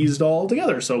been teased all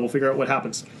together. So we'll figure out what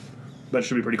happens. But it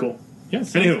should be pretty cool. Yeah,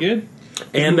 sounds Anywho. good.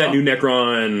 And that new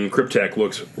Necron Cryptek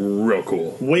looks real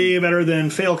cool. Way better than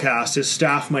Failcast. His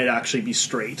staff might actually be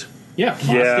straight. Yeah,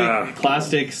 Yeah.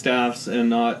 plastic staffs and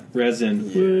not resin.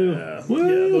 Yeah,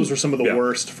 those were some of the Yeah.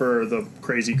 worst for the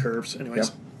crazy curves.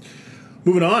 Anyways,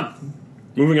 moving on.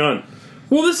 Moving on.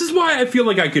 Well, this is why I feel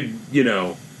like I could,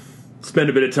 spend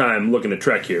a bit of time looking at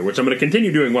Trek here, which I'm going to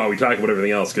continue doing while we talk about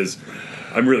everything else, because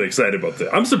I'm really excited about this.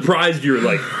 I'm surprised you're,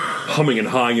 like, humming and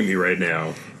hawing at me right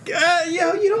now.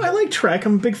 Yeah, I like Trek.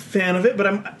 I'm a big fan of it, but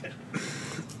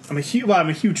I'm a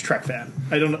huge Trek fan.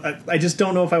 I just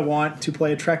don't know if I want to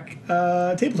play a Trek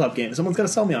tabletop game. Someone's got to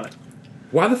sell me on it.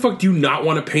 Why the fuck do you not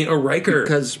want to paint a Riker?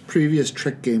 Because previous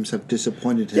Trek games have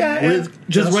disappointed him. Yeah, with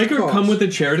Does just Riker cause. come with a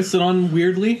chair to sit on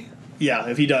weirdly? Yeah,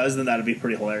 if he does, then that'd be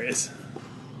pretty hilarious.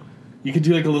 You could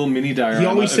do like a little mini diorama. He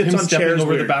always of sits him on stepping chairs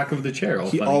over the weird. back of the chair.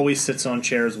 He always sits on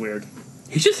chairs weird.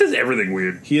 He just says everything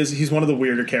weird. He's one of the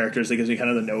weirder characters that gives me kind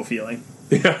of the no feeling.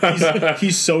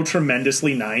 He's so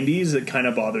tremendously 90s, it kind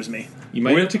of bothers me. You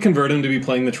might have to convert him to be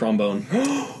playing the trombone.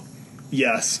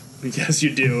 Yes. Yes,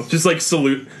 you do. Just like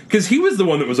salute, because he was the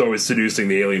one that was always seducing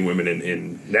the alien women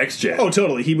in Next Gen. Oh,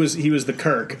 totally. He was the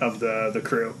Kirk of the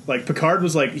crew. Like Picard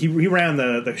was like he ran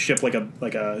the ship like a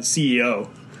CEO.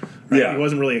 Right? Yeah. He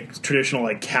wasn't really a traditional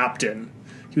like captain.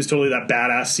 He was totally that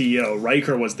badass CEO.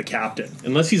 Riker was the captain.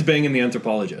 Unless he's banging the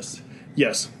anthropologist.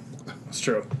 Yes, that's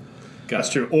true. Got That's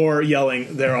it. true. Or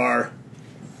yelling, "There are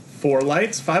 5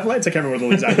 lights." I can't remember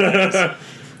the exact line.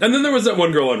 And then there was that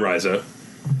one girl on Ryza.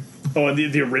 Oh, and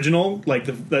the original, like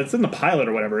that's in the pilot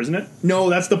or whatever, isn't it? No,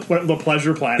 that's the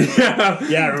Pleasure Planet. Yeah,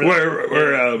 I remember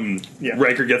that. Where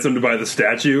Riker gets him to buy the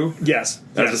statue Yes,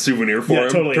 as a souvenir for him.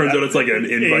 Totally. Turns out it's like an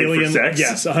invite for sex.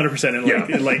 Yes, 100%. And Yeah.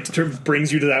 it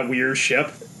brings you to that weird ship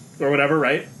or whatever,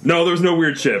 right? No, there was no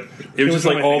weird ship. It was just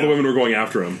what like am I all the thinking women were going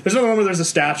after him. There's another one where there's a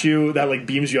statue that like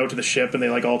beams you out to the ship, and they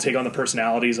like all take on the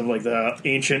personalities of like the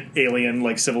ancient alien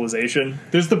like civilization.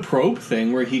 There's the probe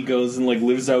thing where he goes and like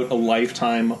lives out a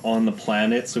lifetime on the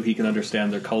planet so he can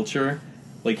understand their culture.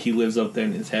 Like he lives out there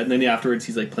in his head, and then afterwards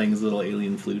he's like playing his little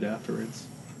alien flute afterwards.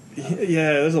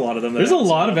 Yeah, there's a lot of them. There's a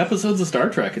lot of episodes of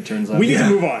Star Trek. It turns out We need to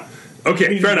move on.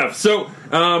 Okay, fair enough. So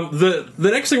the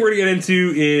next thing we're going to get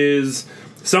into is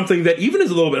something that even is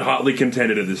a little bit hotly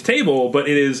contended at this table, but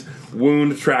it is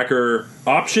wound tracker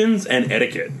options and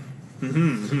etiquette.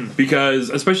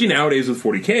 Because, especially nowadays with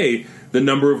 40K, the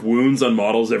number of wounds on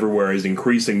models everywhere is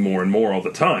increasing more and more all the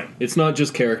time. It's not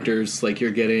just characters. Like you're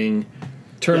getting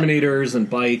Terminators and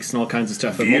bikes and all kinds of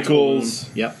stuff. and multiple Vehicles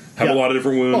wounds. Yep. have a lot of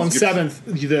different wounds. Well, in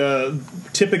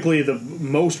seventh, typically the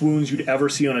most wounds you'd ever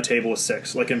see on a table was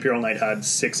 6. Like Imperial Knight had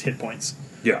 6 hit points.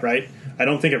 Yeah. Right? I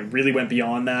don't think it really went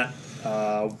beyond that.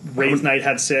 Wraith Knight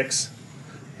had 6.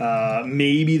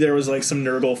 Maybe there was like some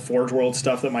Nurgle Forge World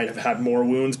stuff that might have had more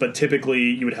wounds, but typically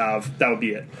you would have, that would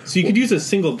be it. So you could use a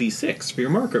single D6 for your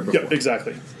marker before. Yeah,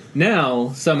 exactly.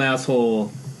 Now, some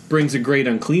asshole brings a great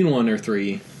unclean 1 or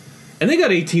 3, and they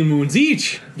got 18 wounds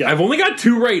each. I've only got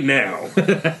 2 right now.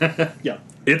 Yeah.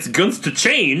 It's guns to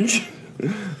change,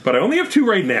 but I only have 2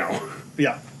 right now.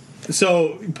 Yeah.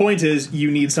 So, point is, you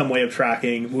need some way of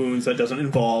tracking wounds that doesn't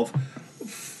involve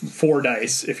 4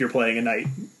 dice if you're playing a knight,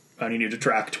 and you need to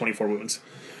track 24 wounds.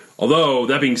 Although,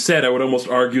 that being said, I would almost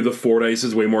argue the 4 dice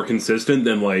is way more consistent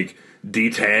than, like,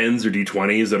 D10s or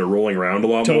D20s that are rolling around a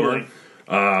lot Totally.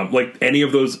 more. Like, any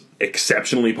of those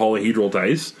exceptionally polyhedral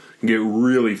dice can get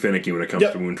really finicky when it comes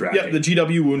to wound tracking. Yeah, the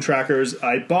GW wound trackers,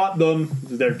 I bought them.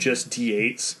 They're just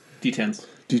D8s. D10s.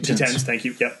 D10s, thank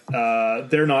you. Yep.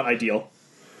 They're not ideal.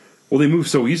 Well, they move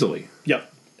so easily.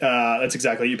 Yep. That's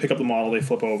exactly. You pick up the model, they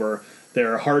flip over.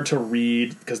 They're hard to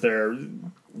read because they're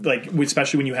like,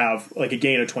 especially when you have like a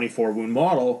gain of 24 wound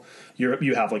model,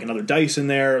 you have like another dice in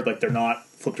there. Like they're not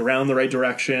flipped around the right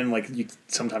direction. Like you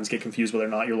sometimes get confused whether or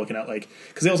not you're looking at like,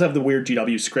 because they also have the weird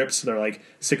GW scripts. So they're like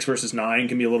 6 versus 9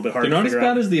 can be a little bit hard They're to not as figure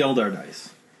bad out. as the Eldar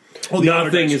dice. Oh, the other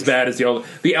Nothing dice as bad as the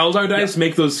Eldar dice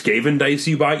make those Skaven dice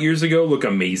you bought years ago look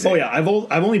amazing. Oh yeah, I've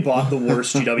only bought the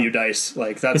worst GW dice.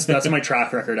 Like that's my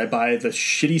track record. I buy the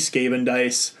shitty Skaven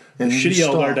dice, the And then you shitty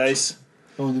Eldar stopped. dice,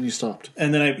 Oh, and then you stopped.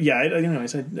 and then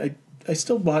I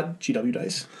still bought GW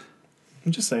dice.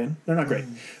 I'm just saying they're not great.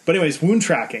 But anyways, wound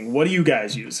tracking. What do you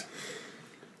guys use?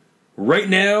 Right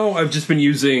now, I've just been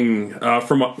using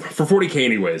for 40K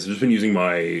anyways. I've just been using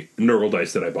my Nurgle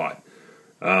dice that I bought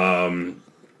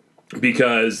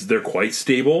because they're quite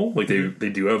stable. Like they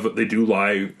do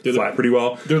lie flat pretty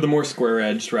well, They're the more square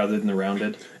edged rather than the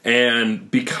rounded. and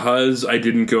because I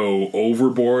didn't go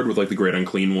overboard with like the Great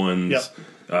Unclean One's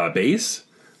base,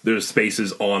 there's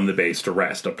spaces on the base to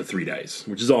rest up to 3 dice,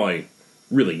 which is all I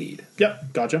really need.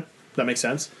 Yep, gotcha. That makes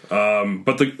sense. But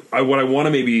what I want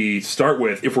to maybe start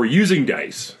with, if we're using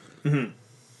dice,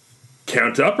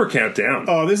 count up or count down.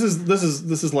 Oh, this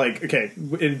is like, okay,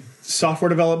 in software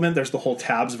development, there's the whole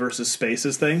tabs versus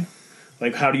spaces thing.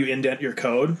 Like, how do you indent your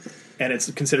code? and it's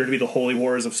considered to be the holy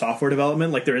wars of software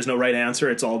development. Like there is no right answer;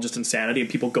 it's all just insanity, and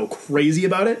people go crazy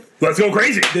about it. Let's go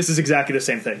crazy. This is exactly the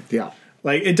same thing. Yeah.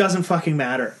 Like it doesn't fucking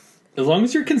matter. As long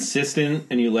as you're consistent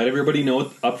and you let everybody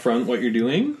know up front what you're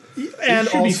doing, And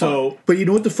should be also, But you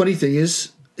know what the funny thing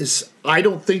is I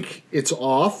don't think it's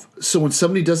off. So when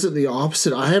somebody does it the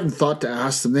opposite, I haven't thought to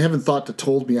ask them. They haven't thought to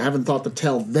told me. I haven't thought to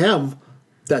tell them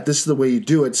that this is the way you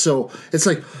do it. So it's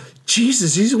like,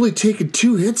 Jesus, he's only taken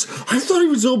 2 hits. I thought he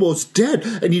was almost dead.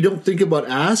 And you don't think about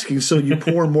asking, so you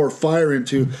pour more fire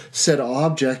into said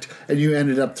object, and you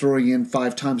ended up throwing in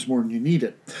 5 times more than you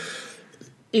needed.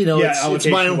 You know, Yeah, it's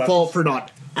my allocation own weapons. fault for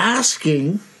not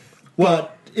asking.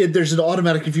 But there's an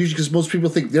automatic confusion because most people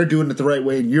think they're doing it the right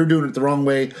way and you're doing it the wrong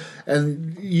way,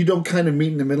 and you don't kind of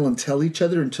meet in the middle and tell each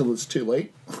other until it's too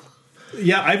late.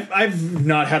 yeah, I've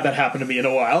not had that happen to me in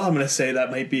a while. I'm going to say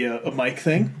that might be a Mike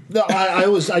thing. No,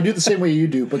 I do the same way you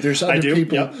do, but there's other I do.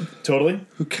 people Yep, totally.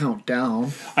 who count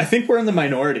down. I think we're in the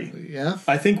minority. Yeah.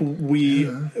 I think we,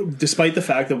 despite the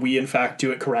fact that we in fact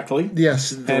do it correctly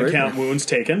Yes. and right. count wounds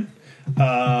taken,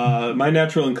 my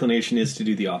natural inclination is to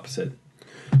do the opposite.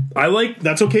 I like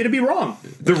that's okay to be wrong.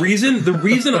 the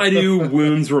reason I do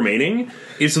wounds remaining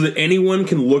is so that anyone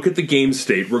can look at the game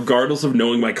state, regardless of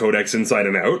knowing my codex inside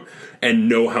and out, and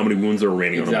know how many wounds are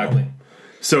remaining on the Exactly. wall.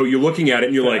 So you're looking at it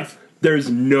and you're Fair like, enough. there's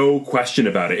no question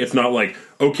about it. It's not like,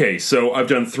 okay, so I've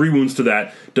done 3 wounds to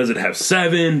that. Does it have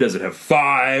 7? Does it have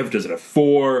 5? Does it have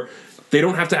 4? They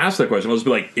don't have to ask that question. I'll just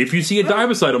be like, if you see a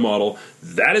Diabicida model,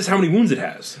 that is how many wounds it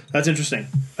has. That's interesting.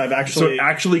 I've So actually it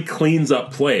actually cleans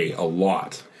up play a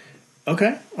lot.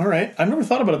 okay, all right. I've never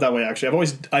thought about it that way.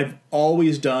 Actually, I've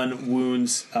always done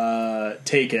wounds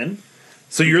taken.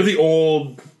 So you're the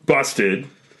old busted,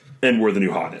 and we're the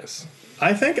new hotness.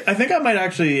 I think I might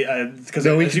actually because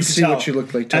No, we as can you see tell, what you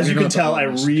look like. Tell As me you can not tell, the I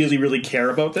honest. really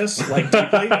care about this like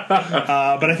deeply.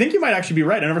 But I think you might actually be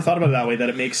right. I never thought about it that way. That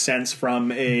it makes sense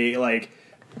from a like.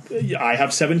 I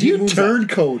have 17 You wounds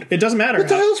turncoat. It doesn't matter. What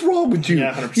the hell's wrong with you?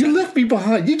 Yeah, 100%. You left me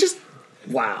behind. You just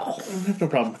wow. I have no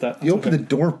problem with that. You opened the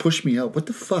door and pushed me out. What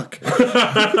the fuck?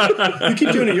 You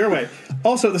keep doing it your way.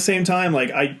 Also, at the same time,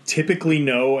 like I typically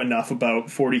know enough about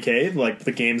 40K, like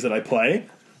the games that I play,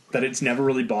 that it's never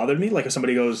really bothered me. Like if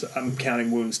somebody goes, "I'm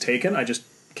counting wounds taken," I just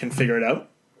can figure it out.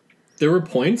 There were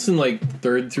points in like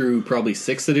 3rd through probably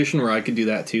 6th edition where I could do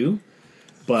that too.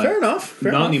 But Fair enough.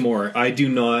 Fair not enough. anymore. I do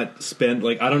not spend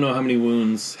like I don't know how many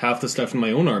wounds half the stuff in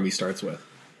my own army starts with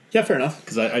Yeah, fair enough.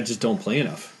 because I just don't play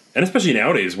enough. And especially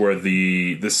nowadays where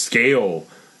the scale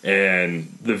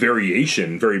and the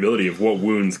variability of what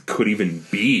wounds could even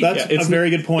be. That's a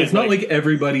very good point. It's not like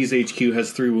everybody's HQ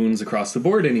has 3 wounds across the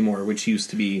board anymore, which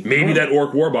used to be Maybe normal. that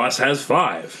orc war boss has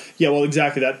 5. Yeah, well,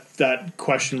 exactly that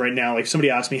question right now. Like, if somebody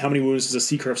asked me how many wounds does a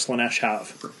Seeker of Slanesh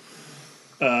have?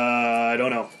 I don't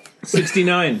know.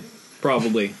 69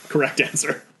 probably. Correct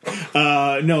answer.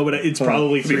 No, but it's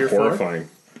probably It'd be 3 or 4. horrifying.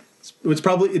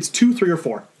 It's 2, 3, or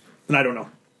 4, and I don't know.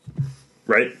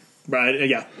 Right? Right?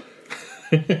 Yeah.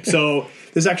 So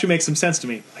this actually makes some sense to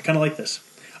me. I kind of like this.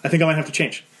 I think I might have to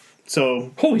change.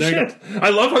 So Holy there you shit. go. I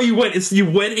love how you went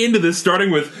into this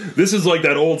starting with this is like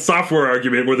that old software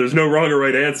argument where there's no wrong or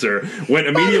right answer. Went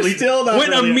immediately still not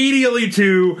brilliant. immediately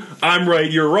to I'm right,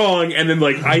 you're wrong, and then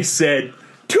like I said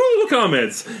 2 little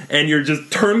comments and you're just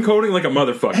turncoating like a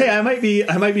motherfucker. Hey, I might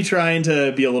be trying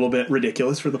to be a little bit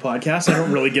ridiculous for the podcast. I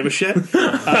don't really give a shit.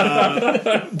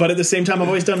 But at the same time, I've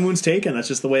always done wounds taken. That's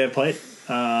just the way I've played.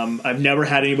 I've never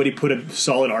had anybody put a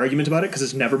solid argument about it because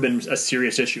it's never been a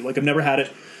serious issue. Like I've never had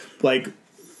it like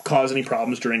cause any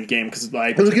problems during the game because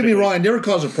like. Don't get me wrong. I never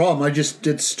caused a problem. I just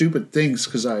did stupid things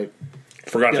because I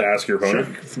Forgot to ask your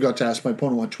opponent. forgot to ask my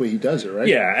opponent which way he does it. Right?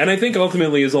 Yeah, and I think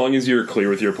ultimately, as long as you're clear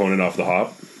with your opponent off the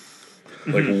hop,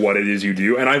 like what it is you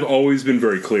do, and I've always been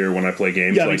very clear when I play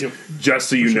games, Yeah, me like too. just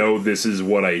so you know, this is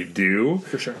what I do.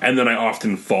 For sure. And then I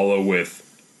often follow with,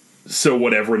 so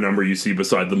whatever number you see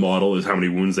beside the model is how many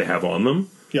wounds they have on them,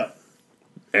 Yeah.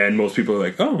 and most people are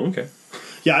like, oh, okay.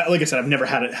 Yeah, like I said, I've never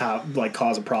had it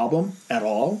cause a problem at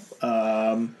all.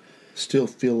 Still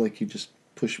feel like you just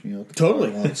pushed me out. the Totally.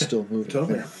 car while it's still moving.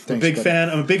 Totally. Yeah. I'm Thanks,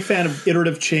 buddy. a big fan of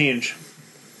iterative change.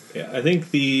 Yeah, I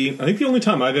think the only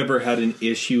time I've ever had an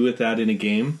issue with that in a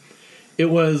game, I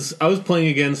was playing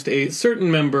against a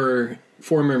certain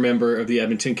former member of the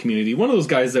Edmonton community, one of those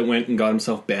guys that went and got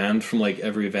himself banned from like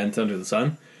every event under the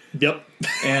sun. Yep.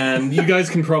 And you guys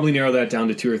can probably narrow that down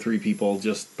to 2 or 3 people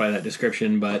just by that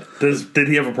description, but Did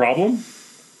he have a problem?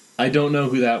 I don't know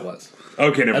who that was.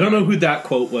 Okay, never I don't mind. know who that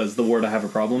quote was, the word I have a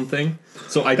problem thing.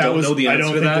 So I don't know the I answer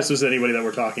don't to think that. this was anybody that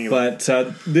we're talking about.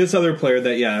 But this other player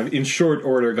that, in short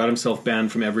order got himself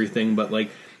banned from everything, but like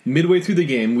midway through the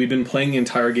game, we'd been playing the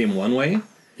entire game one way,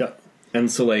 Yeah.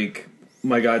 and so like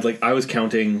my guide, like I was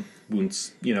counting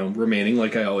wounds, remaining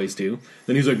like I always do.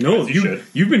 Then he's like, "No, As you should.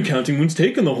 you've been counting wounds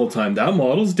taken the whole time. That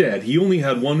model's dead. He only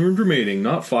had 1 wound remaining,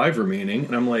 not 5 remaining."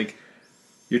 And I'm like,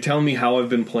 "You're telling me how I've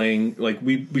been playing? Like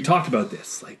we talked about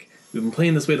this. Like we've been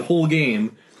playing this way the whole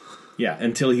game." Yeah,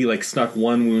 until he like snuck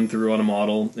 1 wound through on a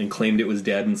model and claimed it was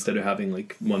dead instead of having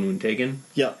like 1 wound taken.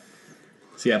 Yeah.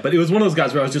 So yeah, but it was one of those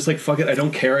guys where I was just like, "Fuck it, I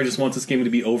don't care. I just want this game to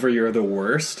be over. You're the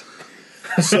worst."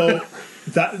 So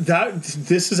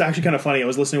this is actually kind of funny. I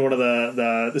was listening to one of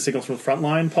the Signals from the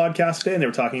Frontline podcast today, and they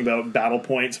were talking about battle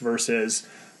points versus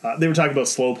they were talking about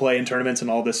slow play in tournaments and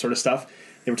all this sort of stuff.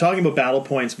 They were talking about battle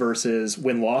points versus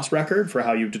win-loss record for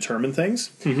how you determine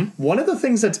things. Mm-hmm. One of the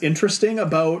things that's interesting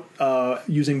about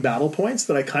using battle points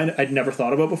that I'd never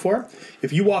thought about before,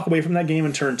 if you walk away from that game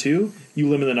in turn 2, you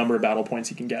limit the number of battle points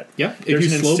you can get. Yeah, There's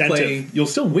if you an slow incentive. play, you'll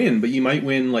still win, but you might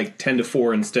win like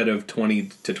 10-4 instead of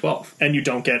 20-12. And you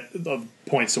don't get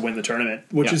points to win the tournament,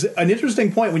 which Yeah. is an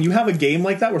interesting point. When you have a game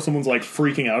like that where someone's like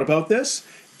freaking out about this,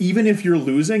 even if you're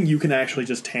losing, you can actually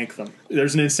just tank them.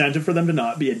 There's an incentive for them to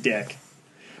not be a dick,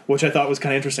 which I thought was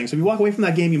kind of interesting. So if you walk away from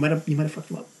that game, you might have fucked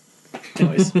them up.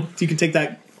 Anyways, so you can take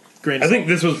that grain of I think salt.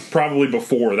 this was probably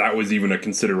before that was even a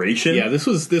consideration. Yeah, this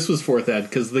was 4th ed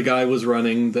because the guy was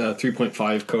running the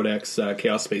 3.5 Codex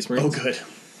Chaos Space Marines. Oh, good.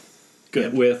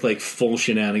 Good. With like full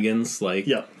shenanigans. Like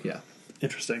Yeah. yeah.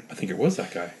 Interesting. I think it was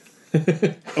that guy.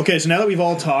 Okay, so now that we've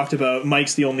all talked about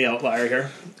Mike's the only outlier here.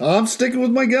 I'm sticking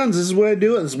with my guns. This is the way I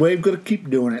do it. This is the way I'm going to keep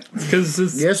doing it. Because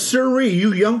Yes, sirree.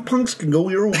 You young punks can go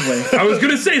your own way. I was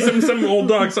gonna say some old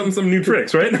dog, some new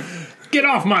tricks, right? Get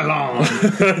off my lawn!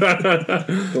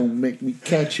 Don't make me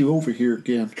catch you over here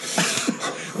again.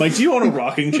 Mike, do you own a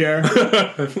rocking chair?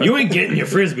 You ain't getting your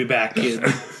frisbee back, kid.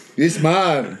 It's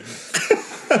mine.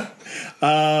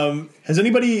 Has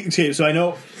anybody... Okay, so I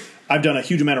know I've done a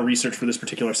huge amount of research for this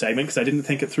particular segment because I didn't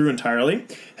think it through entirely.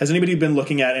 Has anybody been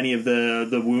looking at any of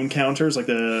the wound counters? Like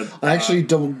the... I actually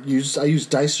don't use... I use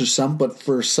dice for some, but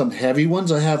for some heavy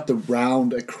ones, I have the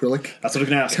round acrylic That's what I was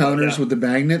going to ask. counters Yeah. with the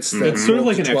magnets. that It's sort of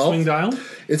roll like to an 12. X-wing dial.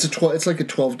 It's a 12. It's like a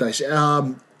 12 dice.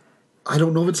 I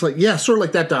don't know if it's like sort of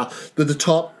like that dial. The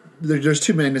top there's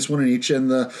 2 magnets, one in each,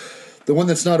 and the one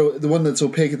that's not the one that's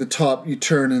opaque at the top. You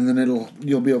turn and then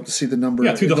you'll be able to see the number.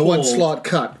 Yeah, through in the one hole. slot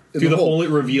cut in Through the hole, it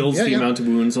reveals Yeah, the yeah. amount of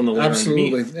wounds on the layer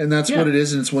Absolutely, underneath. and that's Yeah. what it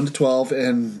is. And it's 1 to 12,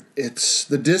 and it's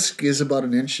the disc is about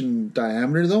an inch in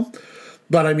diameter though.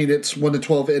 But I mean, it's 1 to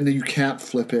 12, and you can't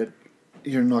flip it.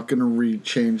 You're not going to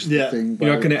re-change the Yeah. thing. You're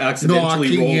not by going to accidentally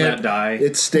knocking roll it. that die.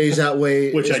 It stays that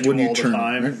way. Which is I do when you all the turn it,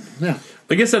 time. right? Yeah.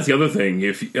 I guess that's the other thing.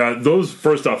 If those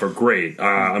first off are great.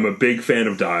 I'm a big fan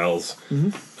of dials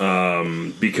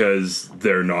because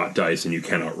they're not dice and you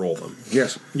cannot roll them.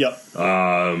 Yes. Yep.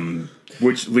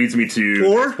 Which leads me to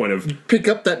Or the point of pick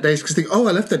up that dice because think, oh,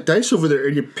 I left that dice over there,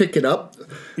 and you pick it up,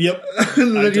 Yep.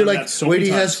 and then I've you're done like, that so wait, many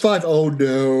he has times. 5. Oh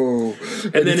no!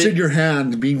 And then it's it- in your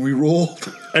hand, being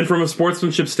re-rolled. and from a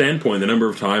sportsmanship standpoint, the number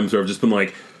of times where I've just been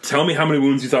like, tell me how many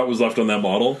wounds you thought was left on that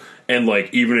model, and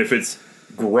like even if it's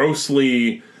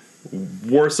grossly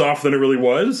worse off than it really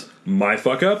was, my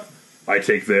fuck up. I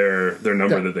take their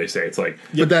number Yeah. that they say. It's like,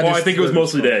 But that oh, is I think it was the-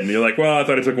 mostly dead. And you're like, well, I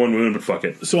thought I took 1 wound, but fuck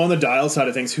it. So on the dial side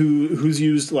of things, who's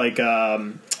used like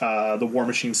the War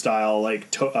Machine style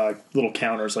like little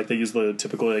counters? Like they use the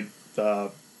typical like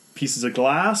pieces of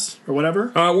glass or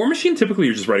whatever. War Machine, typically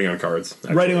you're just writing on cards.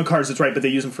 actually. Writing on cards, that's right. But they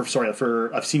use them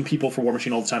for I've seen people for War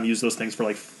Machine all the time use those things for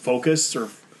like focus or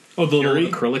Oh, the little Fury?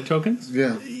 acrylic tokens?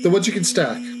 Yeah, the ones you can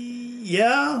stack.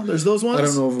 yeah. There's those ones. I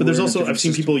don't know if but there's we're in a also different I've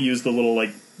seen system. people use the little like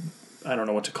I don't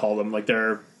know what to call them. Like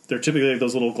they're typically like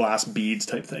those little glass beads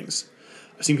type things.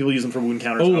 I've seen people use them for wound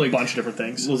counters Oh, and like- a bunch of different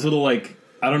things. Those little like,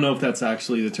 I don't know if that's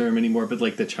actually the term anymore, but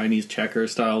like the Chinese checker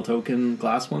style token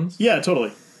glass ones. Yeah,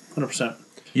 totally, 100%.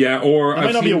 Yeah, or It might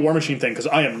I've not be a seen, War Machine thing because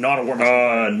I am not a War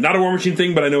Machine. not a War Machine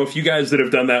thing, but I know a few guys that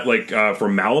have done that, like for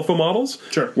Malifaux models,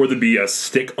 Sure. where there'd be a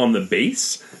stick on the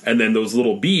base, and then those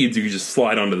little beads you could just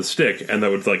slide onto the stick, and that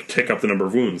would like tick up the number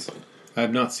of wounds. I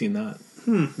have not seen that.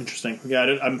 Interesting.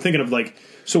 Yeah, I'm thinking of like.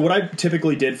 So what I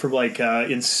typically did for like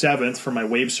in 7th for my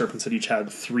Wave Serpents that each had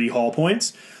 3 hull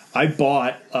points, I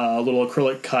bought little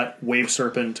acrylic cut Wave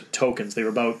Serpent tokens. They were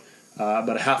about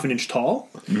a half an inch tall,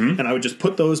 and I would just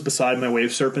put those beside my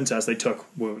Wave Serpents as they took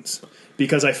wounds.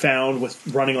 Because I found with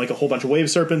running like a whole bunch of Wave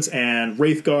Serpents and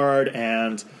Wraithguard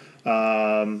and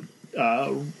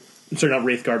sorry, not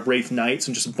Wraithguard, Wraith Knights,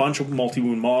 and just a bunch of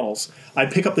multi-wound models,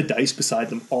 I'd pick up the dice beside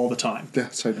them all the time.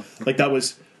 Yes, I know. Like that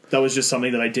was just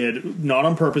something that I did not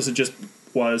on purpose. It just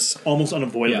was almost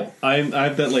unavoidable. Yeah, I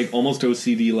have that like almost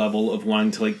OCD level of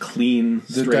wanting to like clean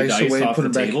The stray dice dice away, off put the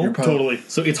them back in table. your pile. Totally.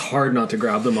 So it's hard not to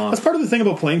grab them off. That's part of the thing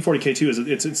about playing 40k too. Is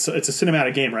it's a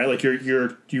cinematic game, right? Like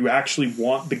you actually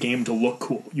want the game to look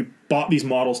cool. You bought these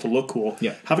models to look cool.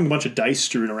 Yeah. Having a bunch of dice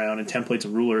strewn around and templates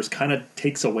and rulers kind of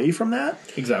takes away from that.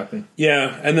 Exactly.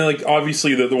 Yeah, and then like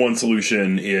obviously the one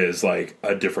solution is like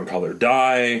a different color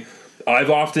die.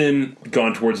 I've often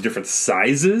gone towards different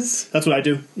sizes, That's what I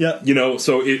do. Yeah. you know,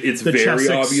 so it's The very chess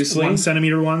 6 obviously 1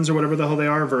 centimeter ones or whatever the hell they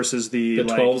are versus the The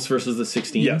like, 12s versus the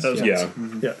 16s. Yeah, those yeah.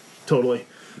 ones. Yeah, totally.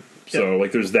 So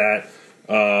like there's that.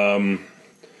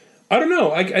 I don't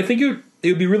know. I think it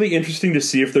would be really interesting to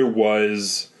see if there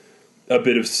was a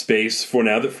bit of space for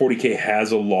now that 40k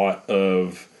has a lot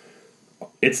of.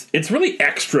 It's really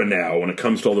extra now when it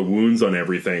comes to all the wounds on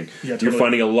everything. Yeah, totally. You're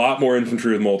finding a lot more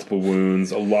infantry with multiple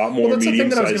wounds, a lot more that's the thing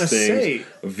that I was medium-sized gonna things.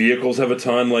 say. Vehicles have a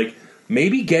ton. Like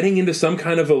maybe getting into some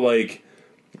kind of a like.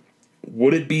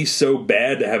 Would it be so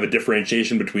bad to have a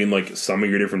differentiation between like some of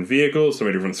your different vehicles, some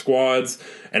of your different squads,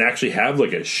 and actually have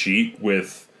like a sheet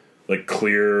with like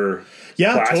clear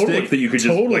plastic totally. that you could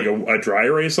just like a dry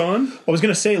erase on? I was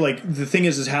going to say, like, the thing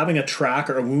is having a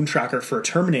tracker, a wound tracker for a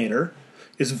Terminator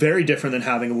is very different than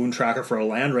having a wound tracker for a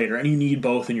Land Raider, and you need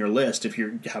both in your list if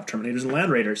you have Terminators and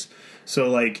Land Raiders. So,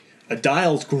 like, a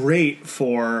dial's great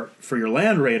for your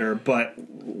Land Raider, but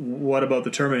what about the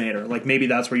Terminator? Like, maybe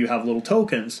that's where you have little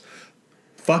tokens.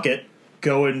 Fuck it.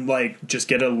 Go and, like, just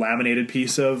get a laminated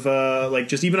piece of, like,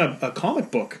 just even a comic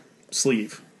book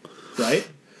sleeve, right?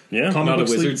 Yeah, Comic Not a book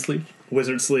wizard sleeve.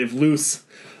 Wizard sleeve, loose.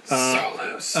 so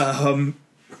loose.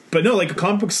 But no, like a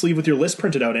comic book sleeve with your list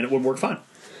printed out in it would work fine.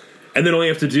 And then all you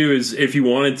have to do is, if you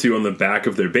wanted to, on the back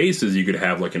of their bases, you could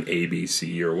have like an A, B,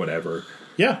 C, or whatever.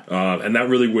 Yeah. And that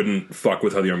really wouldn't fuck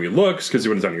with how the army looks, because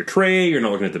when it's on your tray, you're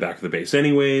not looking at the back of the base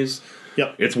anyways.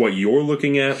 Yep. It's what you're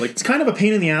looking at. Like, It's kind of a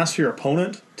pain in the ass for your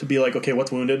opponent to be like, okay,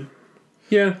 what's wounded?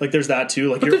 yeah. Like, there's that too.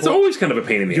 Like, But it's always kind of a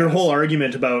pain in the your ass. whole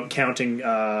argument about counting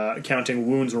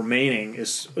wounds remaining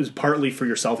is partly for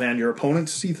yourself and your opponent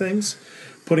to see things.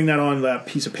 Putting that on that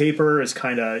piece of paper is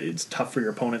it's tough for your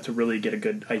opponent to really get a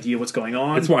good idea of what's going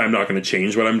on. That's why I'm not going to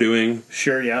change what I'm doing.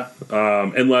 Sure, yeah.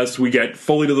 Unless we get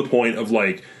fully to the point of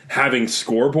like having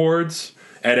scoreboards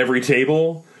at every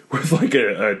table with like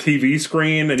a TV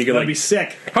screen, and you can That'd like, be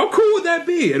sick. how cool would that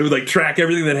be? And it would like track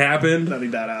everything that happened,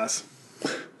 That'd be badass.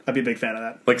 I'd be a big fan of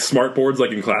that. like smart boards, like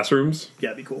in classrooms, Yeah,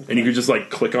 it'd be cool. and you could just like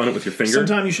click on it with your finger.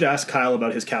 Sometime you should ask Kyle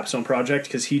about his capstone project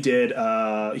because he did.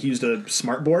 He used a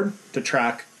smart board to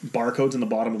track barcodes in the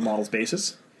bottom of models'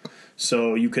 bases,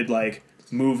 so you could like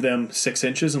move them 6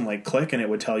 inches and like click, and it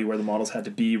would tell you where the models had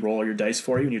to be. Roll all your dice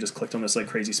for you, and you just clicked on this like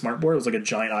crazy smart board. It was like a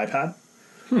giant iPad.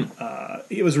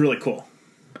 It was really cool.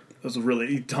 It was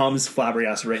really Tom's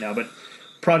flabbergasted right now, but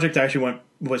project actually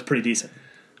was pretty decent.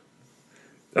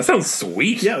 That sounds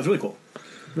sweet. Yeah, it was really cool.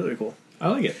 Really cool. I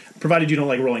like it. Provided you don't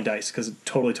like rolling dice because it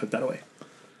totally took that away.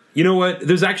 You know what?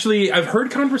 There's actually, I've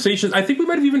heard conversations. I think we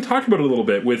might have even talked about it a little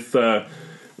bit with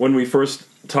when we first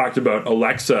talked about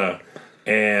Alexa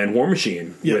and War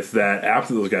Machine Yeah. with that app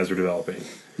that those guys were developing,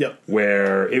 Yep.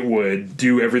 where it would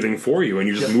do everything for you, and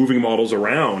you're just Yep. moving models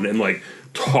around and like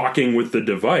talking with the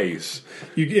device.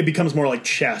 It becomes more like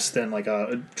chess than like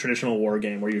a traditional war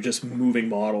game where you're just moving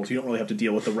models. You don't really have to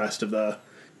deal with the rest of the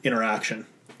interaction,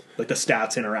 like the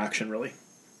stats interaction, really.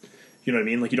 You know what I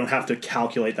mean? Like you don't have to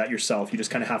calculate that yourself. You just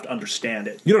kind of have to understand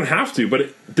it. You don't have to, but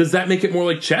does that make it more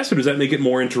like chess, or does that make it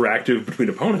more interactive between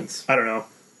opponents? I don't know.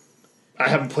 I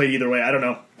haven't played either way. I don't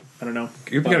know.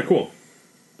 It'd be kind of cool.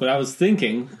 But I was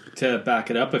thinking to back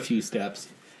it up a few steps.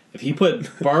 If you put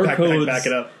barcodes, back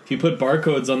it up. If you put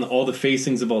barcodes on all the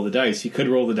facings of all the dice, you could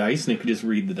roll the dice and it could just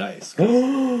read the dice.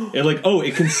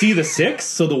 It can see the 6,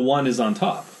 so the 1 is on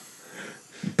top.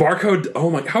 Barcode. Oh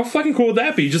my! How fucking cool would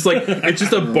that be? Just like it's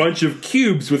just a bunch of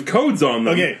cubes with codes on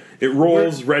them. Okay. It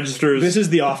rolls, registers. This is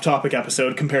the off-topic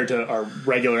episode compared to our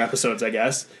regular episodes, I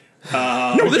guess.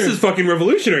 no, this is fucking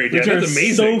revolutionary, Dan. Which are That's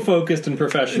amazing. so focused and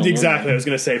professional. Exactly. I was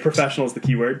going to say professional is the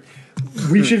key word.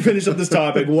 We should finish up this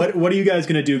topic. What are you guys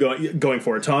going to do going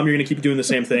forward? Tom, you're going to keep doing the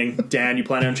same thing. Dan, you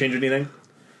planning on changing anything?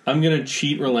 I'm gonna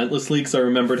cheat relentlessly because I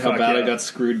remembered how Fuck bad yeah. I got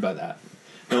screwed by that.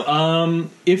 No,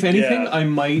 if anything, Yeah. I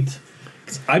might.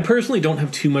 I personally don't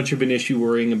have too much of an issue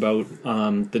worrying about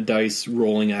the dice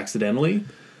rolling accidentally.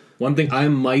 One thing I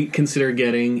might consider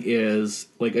getting is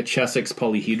like a Chessex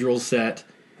polyhedral set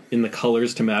in the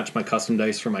colors to match my custom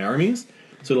dice for my armies.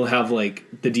 So it'll have like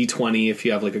the D20 if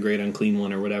you have like a great unclean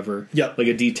one or whatever. Yep. Like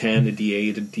a D10, a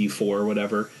D8, a D4,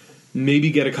 whatever. Maybe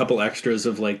get a couple extras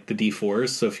of like the D4s.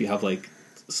 So if you have like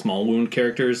small wound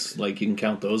characters. Like, you can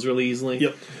count those really easily.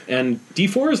 Yep. And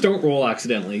D4s don't roll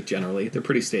accidentally, generally. They're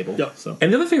pretty stable. Yep. So.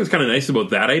 And the other thing that's kind of nice about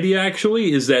that idea,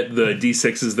 actually, is that the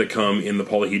D6s that come in the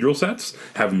polyhedral sets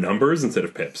have numbers instead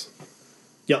of pips.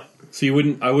 Yep. So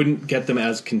I wouldn't get them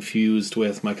as confused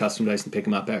with my custom dice and pick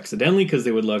them up accidentally, because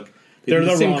they would look... they'd They're be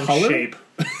the same wrong color. shape.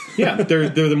 Yeah, they're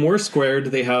the more squared.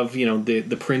 They have,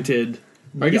 the printed...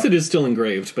 Or I guess it is still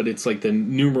engraved, but it's like the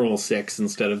numeral 6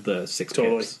 instead of the 6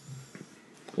 Totally. pips.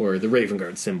 Or the Raven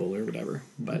Guard symbol or whatever.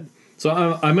 But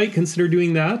so I might consider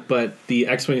doing that, but the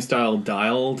X-Wing style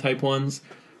dial type ones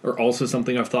are also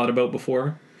something I've thought about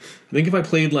before. I think if I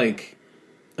played like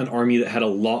an army that had a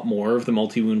lot more of the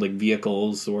multi-wound like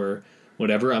vehicles or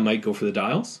whatever, I might go for the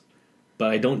dials.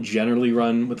 But I don't generally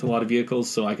run with a lot of vehicles,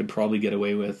 so I could probably get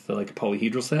away with like a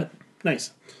polyhedral set.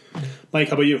 Nice. Mike,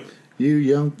 how about you? You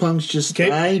young punks just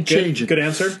I ain't changing. Good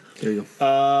answer. There you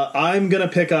go. I'm going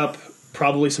to pick up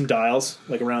probably some dials,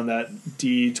 like around that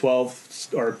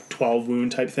D12 or 12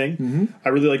 wound type thing. Mm-hmm. I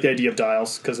really like the idea of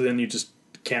dials, because then you just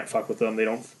can't fuck with them. They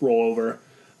don't roll over.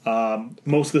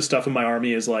 Most of the stuff in my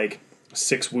army is like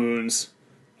 6 wounds,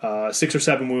 6 or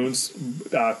 7 wounds.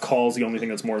 Call's the only thing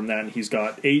that's more than that, and he's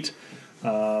got 8.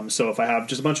 So if I have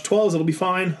just a bunch of 12s, it'll be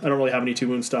fine. I don't really have any 2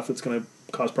 wound stuff that's going to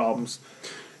cause problems.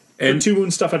 And 2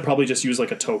 wound stuff, I'd probably just use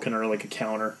like a token or like a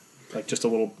counter, like just a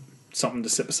little something to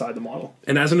sit beside the model.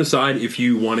 And as an aside, if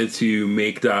you wanted to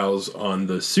make dials on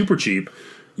the super cheap,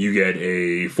 you get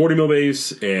a 40 mil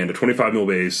base and a 25 mil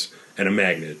base and a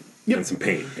magnet and some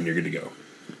paint, and you're good to go.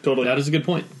 Totally. That is a good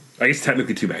point. I guess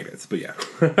technically 2 magnets, but yeah.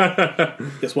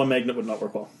 Guess one magnet would not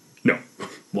work well. No.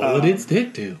 What would its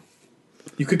dick do?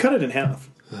 You could cut it in half.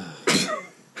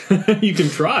 You can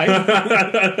try.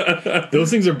 Those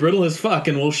things are brittle as fuck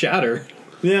and will shatter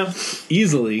Yeah.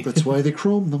 easily. That's why they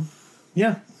chrome them.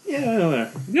 Yeah. Yeah, I know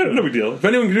that. Yeah, no big deal. If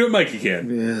anyone can do it, Mikey can.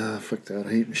 Yeah, fuck that. I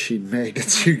hate machine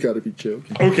magnets. You gotta be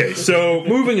joking. Okay, so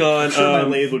moving on. Sure, my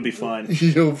lathe would be fine.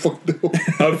 Yo, fuck no.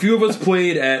 A few of us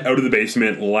played at Out of the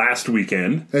Basement last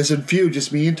weekend. As in few,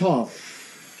 just me and Tom.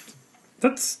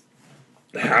 That's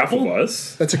half of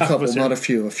us. That's a couple, was not it. a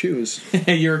few. A few is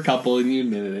You're a couple and you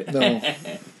admitted it. no.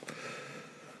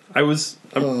 I was.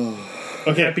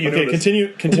 Okay, Happy you okay, noticed.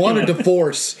 continue Want a on.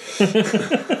 divorce?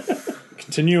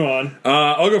 Continue on.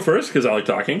 I'll go first because I like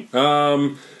talking.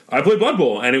 I played Blood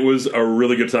Bowl, and it was a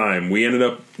really good time. We ended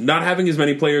up not having as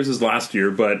many players as last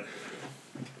year, but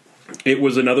it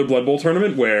was another Blood Bowl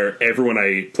tournament where everyone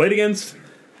I played against,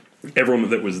 everyone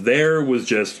that was there was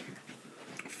just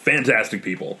fantastic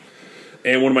people.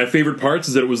 And one of my favorite parts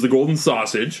is that it was the Golden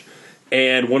Sausage,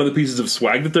 and one of the pieces of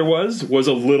swag that there was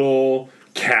a little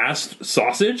cast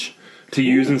sausage to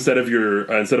use instead of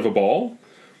a ball.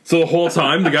 So the whole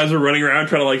time the guys were running around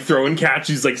trying to like throw and catch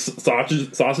these like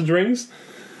sausage rings,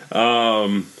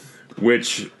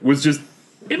 which was just,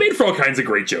 it made for all kinds of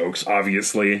great jokes,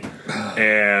 obviously,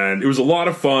 and it was a lot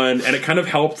of fun, and it kind of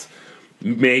helped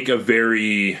make a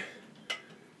very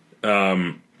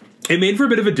it made for a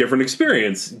bit of a different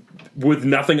experience with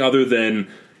nothing other than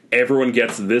everyone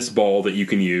gets this ball that you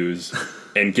can use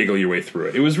and giggle your way through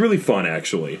it. It was really fun,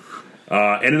 actually.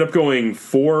 Ended up going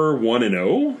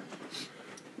 4-1-0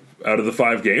 out of the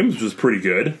 5 games, which was pretty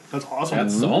good, That's awesome.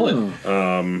 That's solid.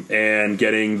 and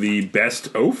getting the best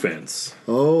offense.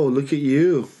 Oh, look at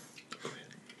you.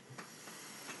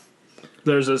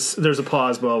 There's a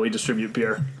pause while we distribute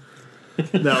beer.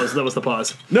 That was the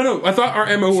pause. No, I thought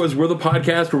our MO was we're the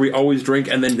podcast where we always drink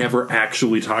and then never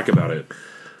actually talk about it.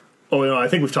 Oh no, I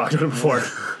think we've talked about it before,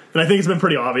 and I think it's been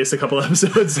pretty obvious a couple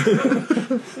episodes.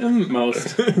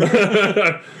 Most.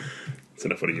 That's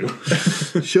enough out of you.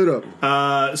 Shut up.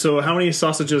 So, how many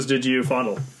sausages did you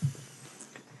fumble?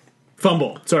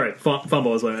 Sorry,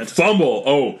 fumble is what I meant. Fumble.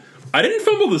 Oh, I didn't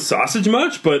fumble the sausage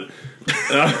much, but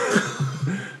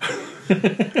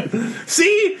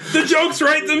see, the jokes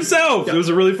write themselves. It was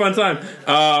a really fun time.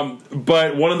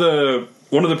 But one of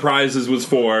the prizes was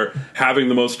for having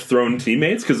the most thrown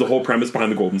teammates, because the whole premise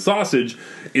behind the Golden Sausage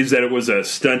is that it was a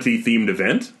stunty themed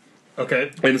event.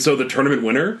 Okay. And so the tournament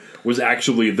winner was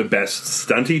actually the best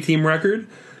stunty team record,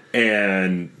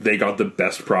 and they got the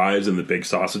best prize and the big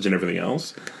sausage and everything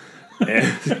else.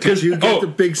 Did you get the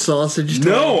big sausage? Tom?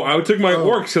 No, I took my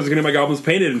orcs because I was getting my goblins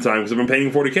painted in time because I've been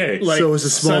painting 40k. Like, So it was a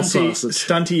small stunty, sausage.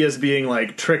 Stunty as being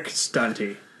like trick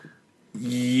stunty.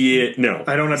 Yeah, no.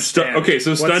 I don't understand. Okay,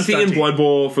 so What's stunty and stunty? Blood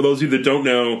Bowl, for those of you that don't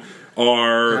know,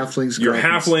 are Halflings, your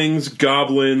goblins. halflings,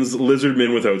 goblins,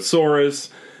 lizardmen without Saurus,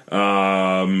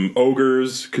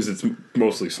 ogres, because it's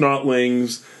mostly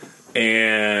snotlings,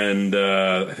 and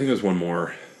I think there's one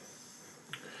more.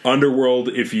 Underworld,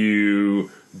 if you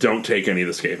don't take any of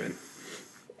the Skaven.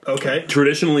 Okay.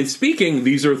 Traditionally speaking,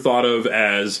 these are thought of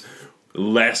as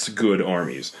less good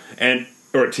armies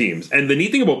or teams. And the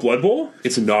neat thing about Blood Bowl,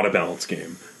 it's not a balanced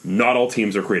game. Not all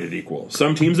teams are created equal.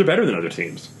 Some teams are better than other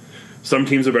teams. Some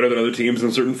teams are better than other teams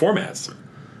in certain formats.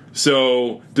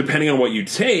 So, depending on what you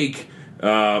take,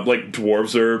 like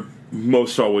dwarves are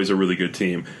most always a really good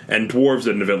team. And dwarves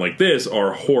at an event like this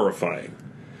are horrifying.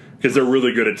 Because they're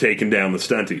really good at taking down the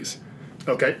stunties.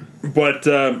 Okay. But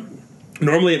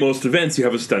normally at most events you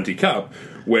have a stunty cup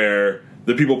where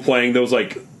the people playing those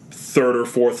like third or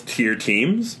fourth tier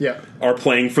teams are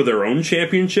playing for their own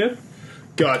championship.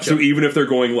 Gotcha. So even if they're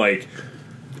going like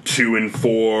 2-4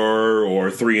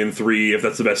 or 3-3, if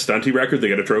that's the best stunty record, they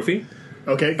get a trophy.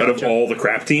 Okay, Out of all the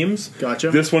crap teams. Gotcha.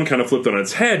 This one kind of flipped on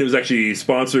its head. It was actually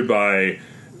sponsored by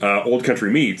Old Country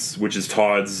Meats, which is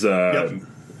Todd's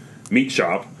meat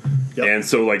shop. Yep. And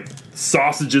so, like,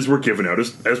 sausages were given out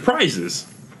as prizes.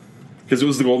 Because it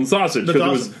was the golden sausage. That's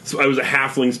Because awesome. it was a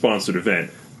halfling-sponsored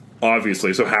event.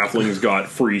 Obviously. So halflings got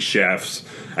free chefs.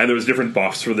 And there was different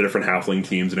buffs for the different halfling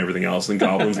teams and everything else. And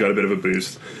goblins got a bit of a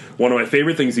boost. One of my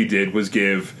favorite things he did was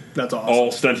give That's awesome.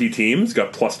 all stunty teams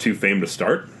got +2 fame to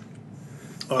start.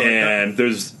 Like And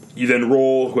you then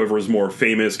roll, whoever is more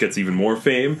famous gets even more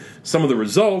fame. Some of the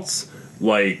results,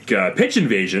 like pitch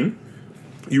invasion,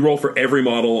 you roll for every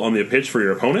model on the pitch for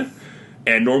your opponent,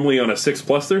 and normally on a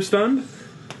 6+ they're stunned.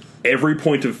 Every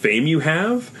point of fame you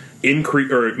have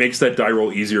it makes that die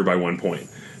roll easier by 1 point.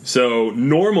 So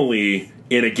normally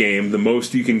in a game, the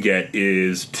most you can get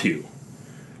is 2.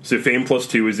 So fame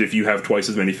 +2 is if you have twice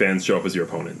as many fans show up as your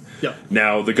opponent. Yep.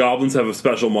 Now, the goblins have a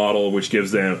special model which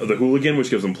gives them the hooligan, which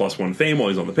gives them +1 fame while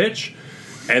he's on the pitch.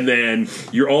 And then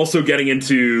you're also getting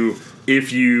into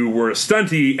if you were a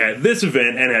stunty at this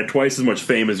event and had twice as much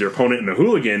fame as your opponent and a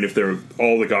hooligan, if they're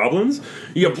all the goblins,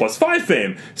 you get +5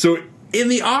 fame. So in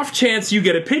the off chance you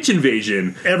get a pitch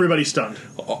invasion, everybody's stunned.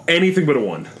 anything but a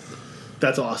 1.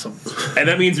 That's awesome. And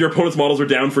that means your opponent's models are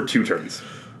down for 2 turns.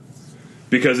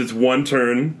 Because it's 1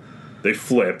 turn, they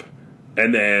flip,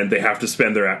 and then they have to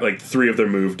spend their 3 of their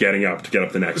move getting up to get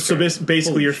up the next So turn.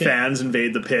 basically your fans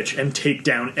invade the pitch and take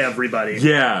down everybody.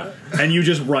 Yeah. And you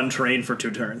just run terrain for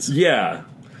 2 turns. Yeah.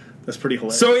 That's pretty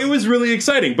hilarious. So it was really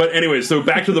exciting. But anyway, so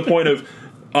back to the point of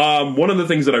one of the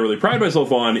things that I really pride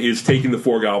myself on is taking the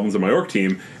 4 goblins in my orc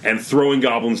team and throwing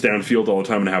goblins downfield all the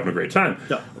time and having a great time.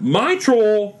 Yeah. My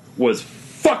troll was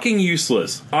fucking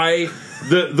useless.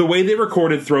 The way they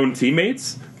recorded thrown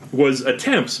teammates was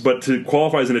attempts, but to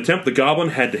qualify as an attempt, the goblin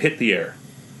had to hit the air.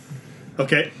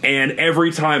 Okay. And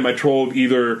every time my troll would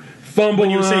either fumble. When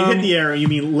you say hit the air, you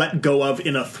mean let go of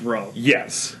in a throw.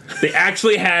 Yes. They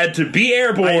actually had to be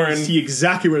airborne. I see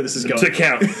exactly where this is going. To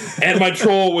count. And my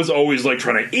troll was always like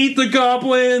trying to eat the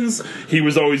goblins. He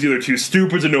was always either too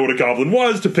stupid to know what a goblin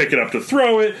was to pick it up to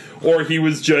throw it, or he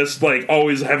was just like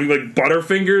always having like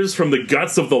butterfingers from the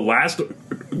guts of the last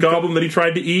goblin that he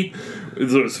tried to eat.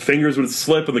 His fingers would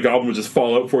slip and the goblin would just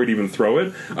fall out before he'd even throw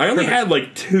it. I only had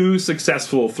like 2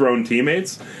 successful thrown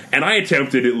teammates, and I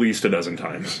attempted at least a dozen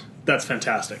times. That's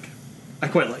fantastic. I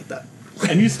quite like that.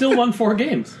 And you still won 4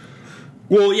 games.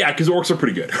 Well, yeah, because orcs are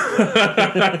pretty good.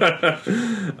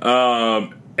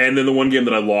 And then the one game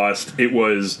that I lost, it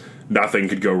was nothing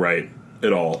could go right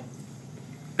at all.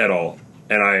 At all.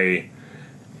 And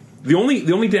the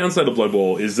only downside of Blood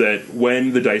Bowl is that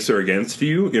when the dice are against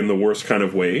you in the worst kind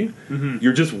of way,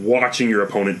 you're just watching your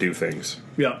opponent do things.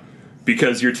 Yeah.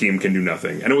 Because your team can do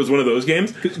nothing. And it was one of those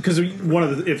games. Because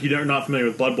if you're not familiar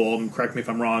with Blood Bowl, and correct me if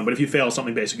I'm wrong, but if you fail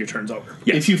something basic, your turn's over.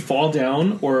 Yes. If you fall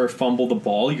down or fumble the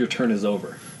ball, your turn is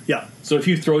over. Yeah. So if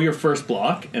you throw your first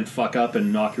block and fuck up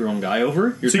and knock your own guy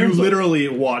over, your So you turn's over. literally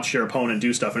watch your opponent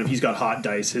do stuff, and if he's got hot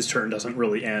dice, his turn doesn't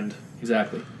really end.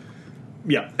 Exactly.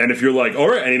 Yeah. And if you're like, all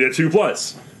right, I need a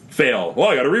 2+, fail. Well,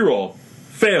 I got to reroll.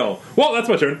 Fail. Well, that's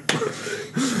my turn.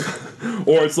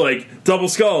 Or it's like double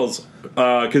skulls.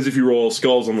 Because if you roll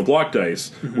skulls on the block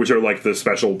dice, which are like the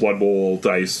special Blood Bowl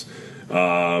dice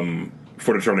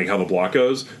for determining how the block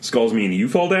goes, skulls mean you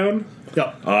fall down.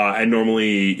 Yeah. And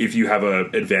normally, if you have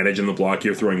an advantage in the block,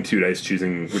 you're throwing 2 dice,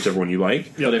 choosing whichever one you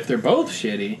like. But if they're both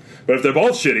shitty, But if they're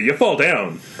both shitty, you fall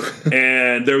down.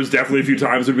 And there was definitely a few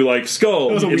times it'd be like, skull.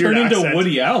 That was a it weird turned into accent.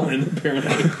 Woody Allen,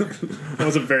 apparently. That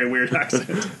was a very weird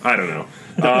accent. I don't know.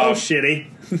 Oh, shitty.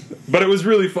 But it was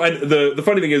really fun. The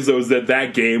funny thing is, though, is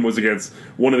that game was against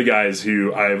one of the guys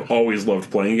who I've always loved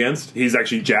playing against. He's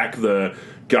actually Jack, the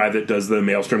guy that does the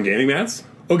Maelstrom gaming mats.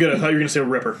 Oh, good. I thought you were going to say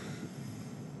Ripper.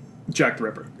 Jack the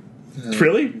Ripper.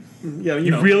 Really? Yeah,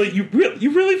 You really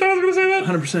thought I was going to say that?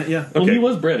 100%, yeah. Well, Okay. he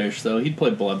was British, so he'd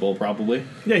played Blood Bowl probably.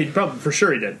 Yeah, he probably, for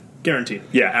sure he did. Guaranteed.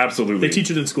 Yeah, absolutely. They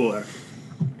teach it in school there.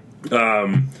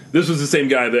 This was the same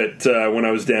guy that when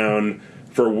I was down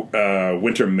for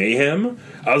Winter Mayhem,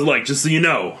 I was like, just so you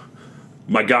know,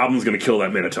 my goblin's going to kill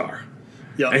that Minotaur.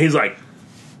 Yeah. And he's like,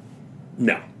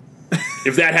 no.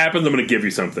 If that happens, I'm going to give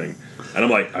you something. And I'm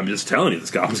like, I'm just telling you,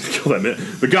 this goblin's going to kill that Minotaur.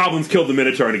 The goblin's killed the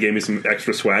Minotaur and he gave me some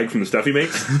extra swag from the stuff he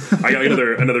makes. I got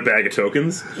another bag of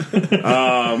tokens. But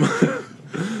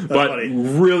funny.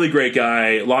 really great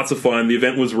guy, lots of fun. The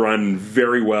event was run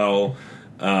very well.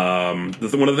 One of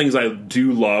the things I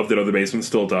do love that Other Basement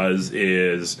still does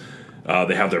is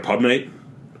they have their pub night,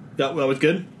 That was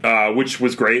good. which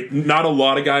was great. Not a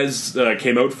lot of guys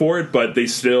came out for it, but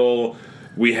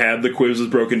we had the quizzes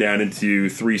broken down into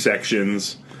 3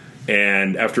 sections,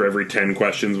 and after every 10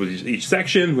 questions with each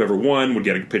section, whoever won would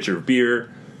get a pitcher of beer.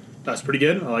 That's pretty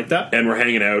good. I like that. And we're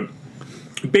hanging out.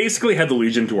 Basically had the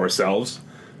Legion to ourselves.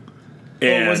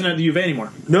 And It wasn't at the U of A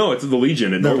anymore. No, it's the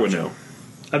Legion at Norwood now.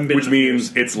 I haven't been Which in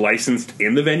means it's licensed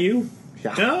in the venue,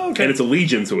 Yeah. Oh, okay. and it's a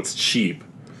Legion, so it's cheap.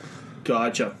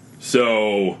 Gotcha.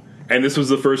 So, and this was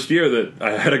the first year that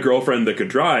I had a girlfriend that could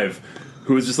drive,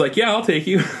 who was just like, yeah, I'll take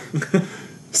you.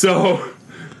 So,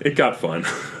 it got fun.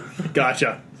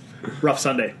 Gotcha. Rough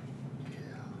Sunday.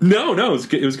 No, it was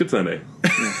Good Sunday.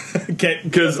 Okay.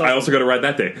 Because I also got to ride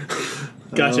that day.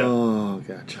 Gotcha. Oh,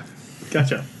 gotcha.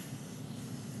 Gotcha.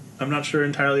 I'm not sure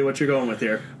entirely what you're going with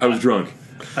here. I was drunk.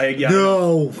 Yeah.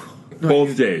 No.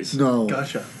 Both days. No.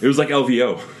 Gotcha. It was like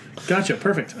LVO, Gotcha.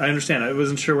 Perfect. I understand. I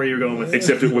wasn't sure where you were going with it.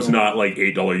 except it was not like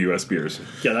 $8 US beers.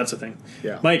 Yeah, that's the thing.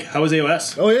 Yeah. Mike, how was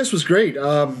AOS? Oh, yes, it was great.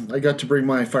 I got to bring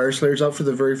my Fire Slayers out for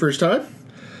the very first time.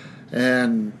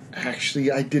 And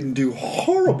actually, I didn't do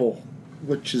horrible,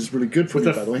 which is really good for With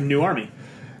me, a by the way. new army.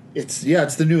 It's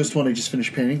the newest one I just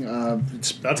finished painting.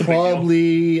 It's That's a big deal.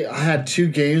 probably I had 2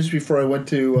 games before I went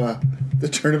to the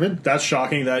tournament. That's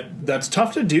shocking. That's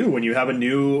tough to do when you have a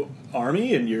new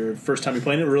army and your first time you're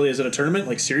playing it. Really, is it a tournament?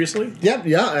 Like seriously? Yeah.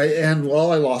 I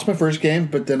lost my first game,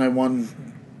 but then I won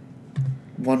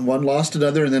one, lost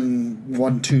another, and then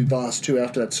won 2, lost 2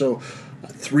 after that. So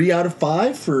 3 out of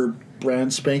 5 for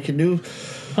brand spanking new.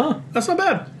 Huh. That's not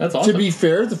bad. That's awesome. To be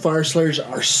fair, the Fire Slayers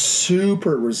are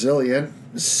super resilient.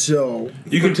 So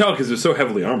You can tell because they're so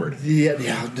heavily armored.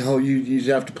 no,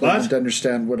 you have to play What? them to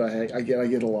understand what I get. I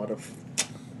get a lot of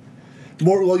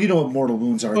more. Well, you know what mortal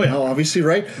wounds are Oh, yeah. now, obviously,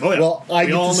 right? Oh, yeah. Well, I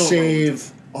We get all to know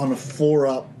save on a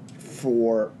 4-up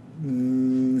for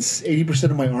 80%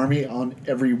 of my army on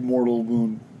every mortal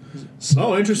wound.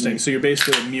 Oh, interesting. So you're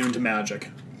basically immune to magic.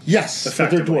 Yes, but they're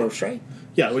Effectively. dwarves, right?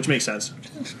 Yeah, which makes sense.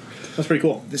 That's pretty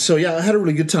cool. So yeah, I had a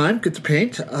really good time. Good to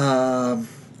paint.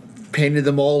 Painted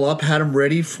them all up. Had them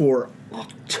ready for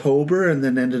October, and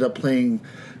then ended up playing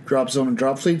Drop Zone and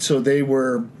Drop Fleet. So they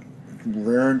were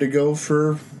raring to go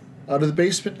for Out of the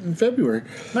Basement in February.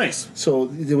 Nice. So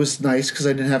it was nice because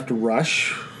I didn't have to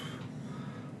rush.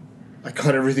 I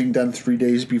got everything done 3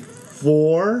 days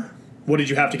before What did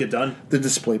you have to get done? the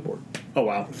display board. Oh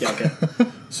wow. Yeah. Okay.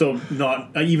 So not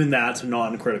even that's a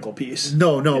non-critical piece.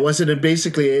 No, it wasn't. And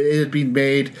basically, it had been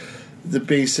made. The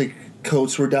basic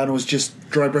coats were done. It was just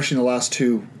dry brushing the last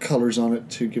 2 colors on it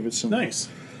to give it some. Nice.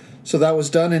 So that was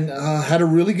done, and had a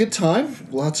really good time.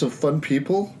 Lots of fun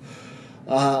people.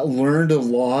 Learned a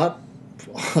lot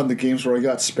on the games where I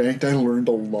got spanked. I learned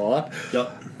a lot.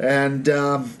 Yep. And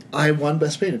I won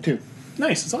Best Painted too.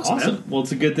 Nice. It's awesome, Awesome. man. Well,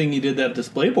 it's a good thing you did that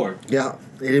display board. Yeah,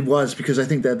 it was, because I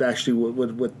think that actually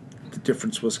what the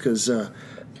difference was, because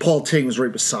Paul Ting was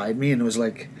right beside me, and it was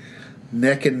like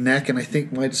neck and neck, and I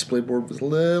think my display board was a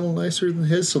little nicer than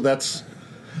his, so that's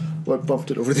what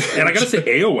bumped it over the edge. And I gotta say,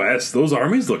 AOS, those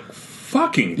armies look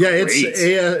fucking yeah, great.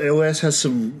 AOS has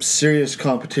some serious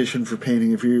competition for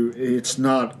painting. It's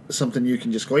not something you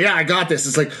can just go, yeah, I got this.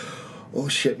 It's like, oh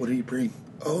shit, what do you bring?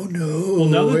 Oh no.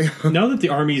 Well, now that the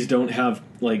armies don't have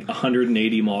like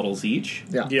 180 models each,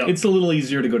 yeah. Yeah. it's a little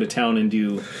easier to go to town and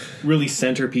do really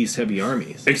centerpiece heavy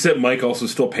armies. Except Mike also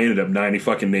still painted up 90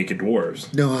 fucking naked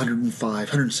dwarves. No, 105,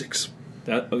 106.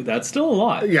 That's still a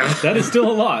lot. Yeah. That is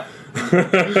still a lot.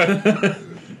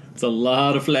 It's a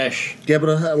lot of flesh. Yeah, but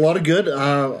a lot of good.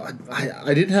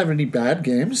 I didn't have any bad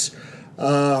games.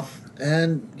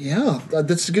 And yeah,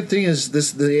 that's the good thing is the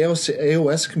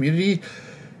AOS community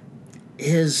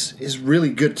is really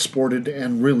good sported,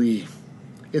 and really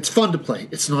it's fun to play.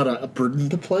 It's not a burden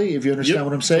to play, if you understand Yep,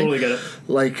 what I'm saying. totally get it.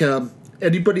 Like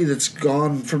anybody that's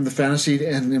gone from the fantasy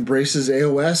and embraces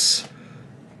AOS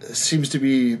seems to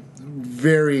be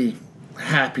very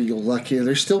happy, lucky.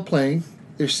 They're still playing.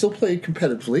 They're still playing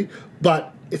competitively,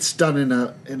 but it's done in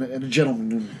a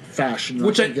gentleman fashion,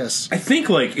 Which I guess. I think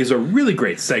like is a really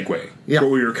great segue Yeah. for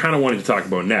what we were kind of wanting to talk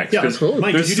about next. Yeah, 'Cause absolutely.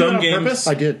 Mike, there's did you do some that on games. purpose?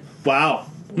 I did. Wow.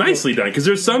 nicely done. Because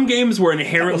there's some games where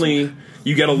inherently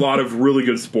you get a lot of really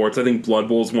good sports. I think Blood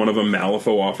Bowl is one of them.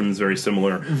 Malifaux often is very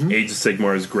similar. Age of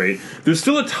Sigmar is great. There's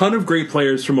still a ton of great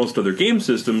players for most other game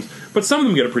systems, but some of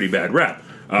them get a pretty bad rep.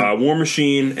 War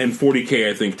Machine and 40K,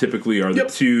 I think, typically are the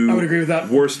two I would agree with that.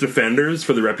 worst defenders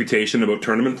for the reputation about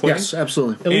tournament play. Yes,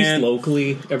 absolutely. At least And-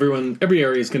 locally, every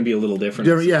area is going to be a little different.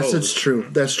 I Yes, suppose. it's true.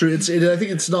 That's true. I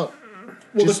think it's not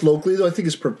just locally though. I think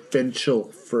it's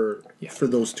provincial for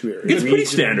those two areas. It's pretty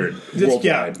standard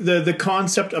worldwide. The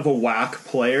concept of a whack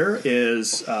player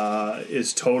is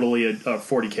totally a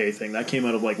 40K thing that came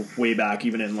out of like way back,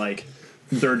 even in like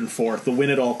third and fourth, the win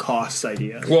at all costs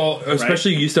idea. Well,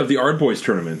 especially you used to have the Ard Boys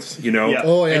tournaments, you know? Yeah.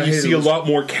 Oh, yeah, And you I see hate a those. lot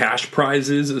more cash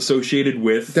prizes associated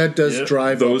with That does Yeah.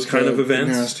 drive Those up kind the of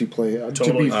events. nasty play. To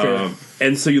Totally. be fair,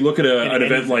 and so you look at an event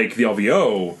anything. like the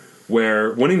LVO,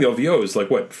 where winning the LVO is like,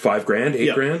 what, $5,000,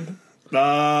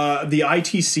 $8,000? The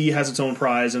ITC has its own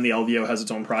prize and the LVO has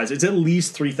its own prize. It's at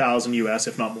least 3,000 US,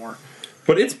 if not more.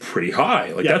 But it's pretty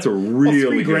high. Like, Yeah. that's a really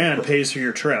 $3 good grand pays for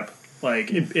your trip.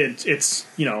 Like it's it's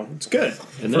good.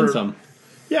 And then For- some.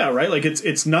 Yeah, right. Like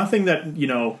it's nothing that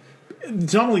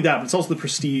It's not only that, but it's also the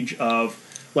prestige of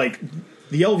like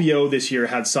the LVO this year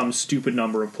had some stupid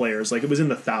number of players. Like it was in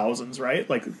the thousands, right?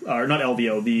 Like or not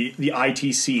LVO, the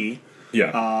ITC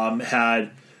Yeah. had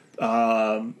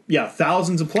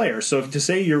thousands of players. So to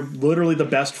say you're literally the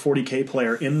best 40K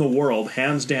player in the world,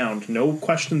 hands down, no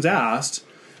questions asked.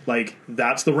 Like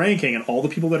that's the ranking, and all the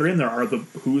people that are in there are the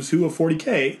who's who of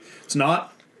 40K. It's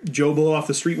not Joe Blow off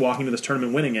the street walking to this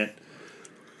tournament winning it.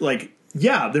 Like,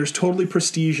 yeah, there's totally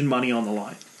prestige and money on the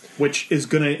line, which is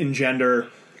going to engender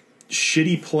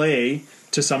shitty play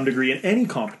to some degree in any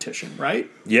competition, right?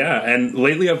 Yeah, and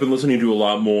lately I've been listening to a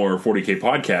lot more 40K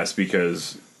podcasts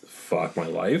because fuck my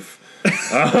life. Which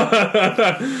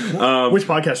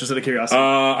podcast, just out of curiosity?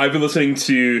 I've been listening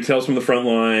to Tales from the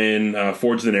Frontline,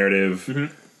 Forge the Narrative,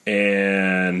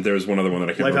 and there's one other one that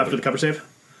I can't Life remember. after the cover save?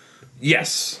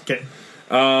 Yes. Okay.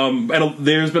 And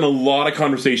there's been a lot of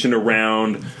conversation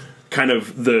around kind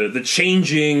of the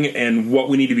changing and what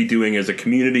we need to be doing as a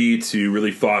community to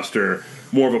really foster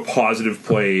more of a positive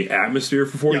play atmosphere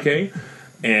for 40K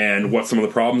and what some of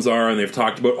the problems are. And they've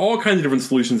talked about all kinds of different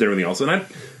solutions and everything else. And I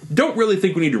don't really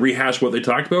think we need to rehash what they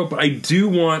talked about, but I do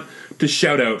want to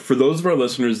shout out for those of our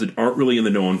listeners that aren't really in the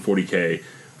know on 40K,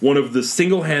 one of the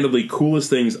single-handedly coolest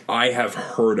things I have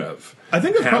heard of. I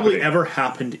think it's probably happening. ever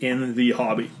happened in the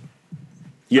hobby.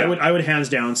 Yeah. I would hands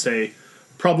down say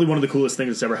probably one of the coolest things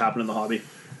that's ever happened in the hobby.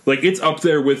 Like, it's up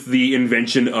there with the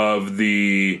invention of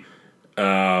the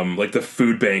like the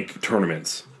food bank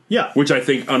tournaments, Yeah. which I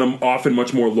think on an often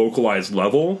much more localized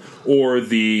level, or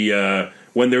the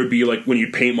when there would be like when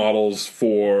you'd paint models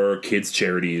for kids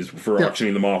charities for Yeah.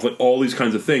 auctioning them off, like all these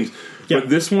kinds of things. Yeah. But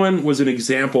this one was an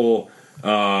example.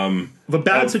 Of a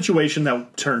bad situation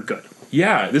that turned good.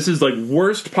 Yeah, this is like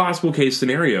worst possible case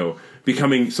scenario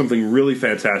becoming something really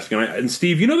fantastic. And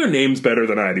Steve, you know their names better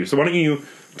than I do, so why don't you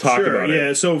talk about it?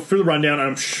 Yeah, so for the rundown,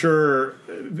 I'm sure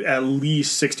at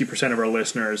least 60% of our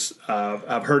listeners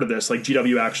have heard of this. Like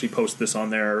GW actually posted this on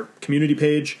their community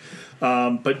page.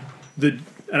 But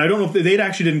I don't know if they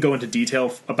actually didn't go into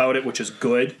detail about it, which is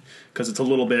good because it's a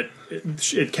little bit,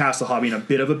 it cast the hobby in a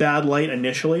bit of a bad light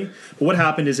initially. But what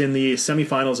happened is in the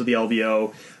semifinals of the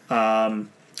LVO,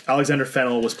 Alexander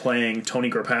Fennell was playing Tony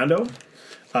Grappando.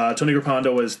 Tony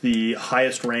Grappando was the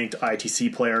highest ranked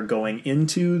ITC player going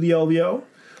into the LVO.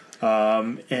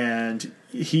 And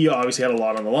he obviously had a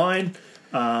lot on the line.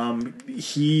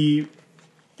 The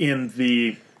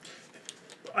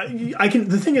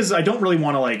thing is, I don't really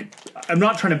want to I'm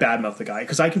not trying to badmouth the guy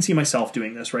because I can see myself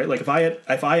doing this, right? Like if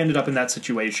I ended up in that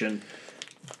situation,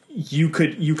 you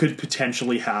could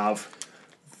potentially have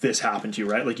this happen to you,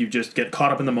 right? Like you just get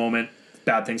caught up in the moment,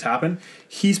 bad things happen.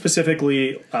 He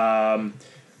specifically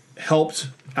helped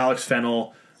Alex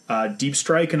Fennell deep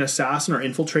strike an assassin or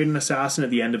infiltrate an assassin at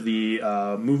the end of the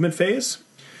movement phase,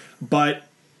 but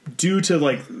due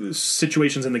to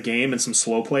situations in the game and some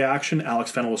slow play action, Alex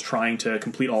Fennell was trying to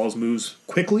complete all his moves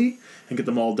quickly and get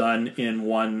them all done in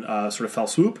one sort of fell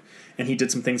swoop, and he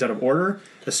did some things out of order.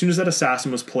 As soon as that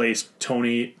assassin was placed,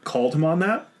 Tony called him on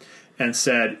that and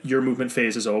said, "Your movement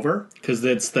phase is over." Because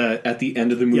that's at the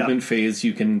end of the movement phase,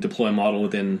 you can deploy a model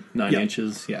within 9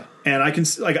 inches. Yeah. And I can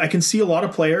see a lot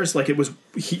of players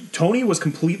Tony was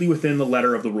completely within the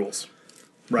letter of the rules,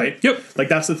 right? Yep. Like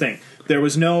that's the thing. There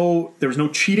was no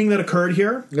cheating that occurred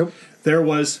here. Nope. There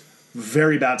was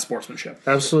very bad sportsmanship.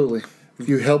 Absolutely.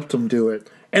 You helped them do it.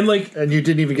 And And you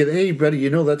didn't even get, hey, buddy,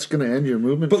 that's going to end your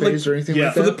movement phase or anything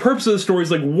like for that? the purpose of the story,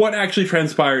 is what actually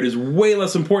transpired is way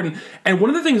less important. And one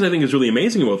of the things I think is really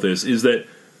amazing about this is that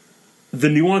the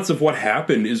nuance of what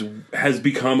happened has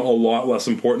become a lot less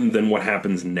important than what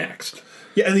happens next.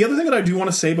 Yeah, and the other thing that I do want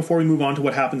to say before we move on to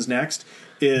what happens next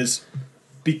is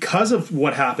because of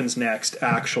what happens next,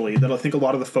 actually, that I think a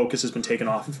lot of the focus has been taken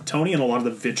off of Tony, and a lot of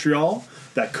the vitriol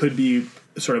that could be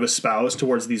sort of espoused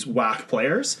towards these whack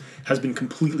players has been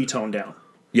completely toned down.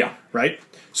 Yeah. Right?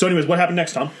 So anyways, what happened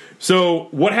next, Tom? So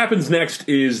what happens next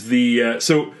is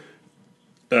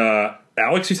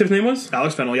Alex, you said his name was?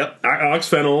 Alex Fennell, yep. Alex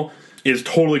Fennell is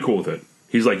totally cool with it.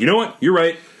 He's like, you know what? You're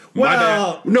right. My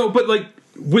Well- bad. No, but like,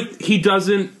 he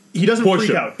doesn't push freak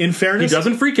him. out. In fairness, He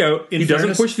doesn't freak out. He doesn't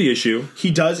fairness- push the issue.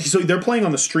 he does. So they're playing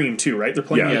on the stream too, right? They're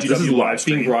playing Yeah, the this is GW live live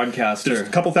stream. Being broadcaster. There's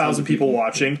a couple thousand people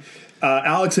watching.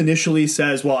 Alex initially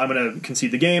says, well, I'm going to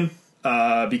concede the game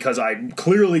because I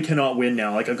clearly cannot win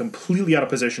now. Like, I'm completely out of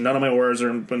position. None of my orders are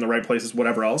in the right places,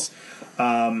 whatever else.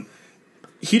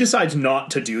 He decides not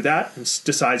to do that and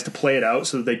decides to play it out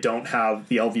so that they don't have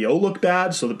the LVO look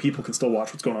bad, so that people can still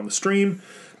watch what's going on the stream.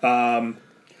 To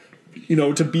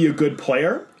be a good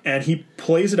player. And he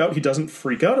plays it out. He doesn't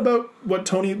freak out about what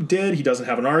Tony did. He doesn't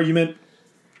have an argument.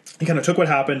 He kind of took what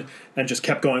happened and just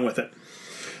kept going with it.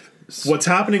 What's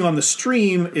happening on the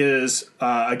stream is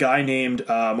a guy named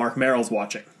Mark Merrill's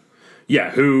watching.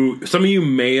 Yeah, who some of you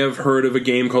may have heard of a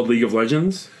game called League of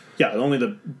Legends. Yeah,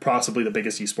 possibly the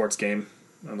biggest esports game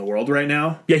in the world right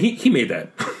now. Yeah, he made that.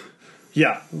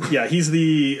 Yeah, he's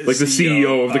the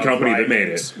CEO of the company Riot that made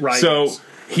Games. it. Riot So Games.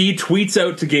 he tweets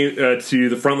out to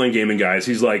the Frontline Gaming guys.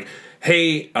 He's like,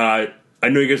 "Hey, I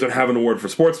know you guys don't have an award for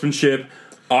sportsmanship.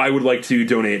 I would like to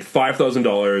donate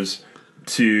 $5,000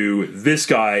 to this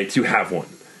guy to have one,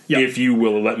 if you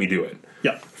will let me do it."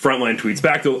 Yeah. Frontline tweets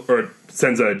back or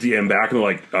sends a DM back, and they're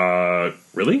like,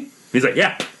 "Really?" He's like,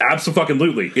 "Yeah,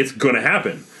 absolutely. It's gonna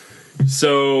happen."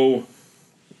 So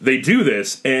they do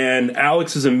this, and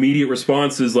Alex's immediate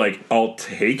response is like, "I'll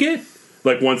take it."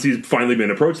 Like, once he's finally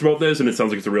been approached about this, and it sounds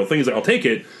like it's a real thing, he's like, "I'll take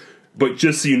it, but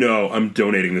just so you know, I'm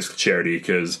donating this to charity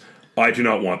because I do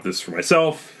not want this for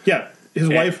myself." Yeah. His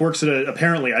wife works at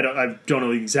apparently, I don't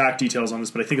know the exact details on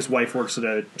this, but I think his wife works at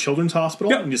a children's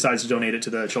hospital and decides to donate it to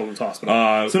the children's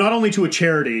hospital. So not only to a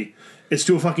charity, it's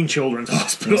to a fucking children's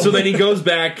hospital. So then he goes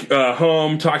back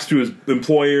home, talks to his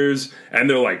employers, and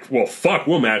they're like, "Well, fuck,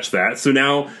 we'll match that." So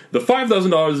now the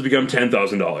 $5,000 has become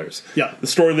 $10,000. Yeah. The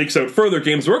story leaks out further.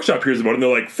 Games Workshop hears about it, and they're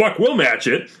like, "Fuck, we'll match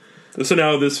it." So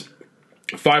now this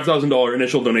 $5,000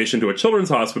 initial donation to a children's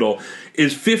hospital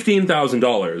is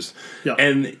 $15,000. Yeah.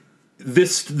 And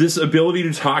this ability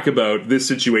to talk about this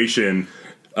situation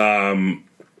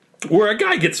where a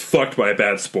guy gets fucked by a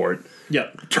bad sport, yeah.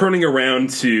 turning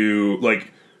around to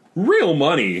like real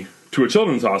money to a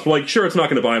children's hospital. Like, sure, it's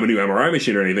not going to buy him a new MRI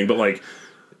machine or anything, but like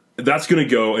that's going to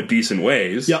go a decent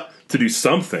ways to do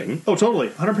something. Oh, totally,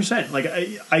 100%. Like,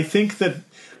 I think that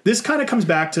this kind of comes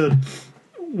back to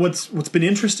what's been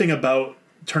interesting about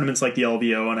tournaments like the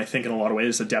LVO, and I think in a lot of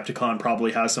ways Adepticon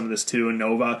probably has some of this too, and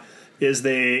Nova, is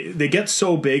they get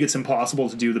so big it's impossible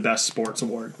to do the best sports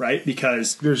award, right?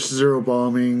 Because There's zero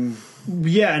bombing.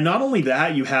 yeah, and not only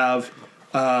that, you have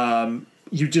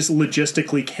you just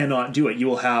logistically cannot do it. You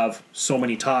will have so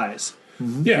many ties.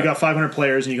 Yeah. You got 500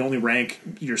 players and you can only rank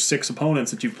your 6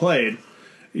 opponents that you've played.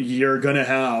 You're gonna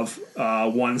have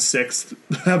 1/6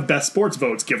 have best sports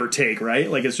votes, give or take, right?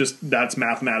 Like, it's just, that's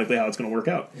mathematically how it's gonna work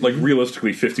out. Like,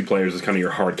 realistically, 50 players is kind of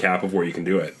your hard cap of where you can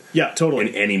do it Yeah, totally.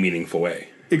 in any meaningful way.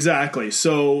 Exactly.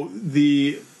 So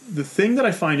the thing that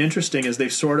I find interesting is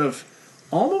they've sort of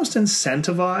almost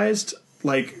incentivized,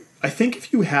 like, I think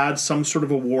if you had some sort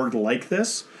of award like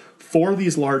this for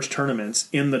these large tournaments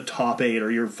in the top 8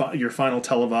 or your final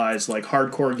televised like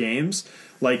hardcore games,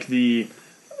 like the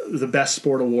best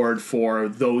sport award for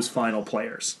those final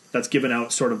players, that's given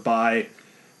out sort of by,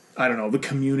 I don't know, the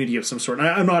community of some sort. And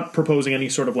I'm not proposing any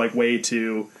sort of like way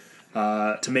to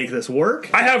make this work,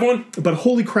 I have one. but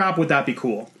holy crap, would that be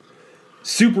cool?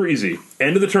 Super easy.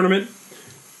 End of the tournament.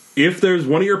 If there's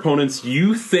one of your opponents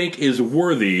you think is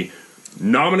worthy,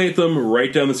 nominate them,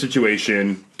 write down the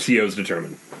situation, TOs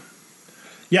determine.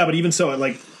 Yeah, but even so,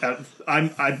 like, I'm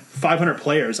 500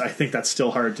 players. I think that's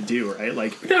still hard to do, right?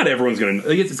 Like, Not everyone's going to...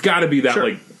 Like, it's got to be that, Sure.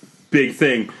 like, big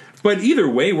thing. But either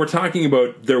way, we're talking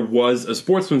about there was a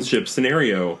sportsmanship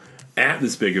scenario at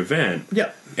this big event.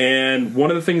 yeah, And one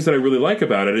of the things that I really like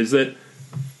about it is that,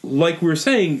 like we were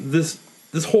saying, this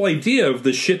whole idea of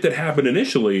the shit that happened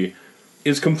initially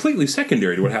is completely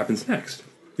secondary to what happens next.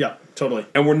 yeah, totally.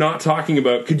 And we're not talking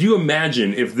about... Could you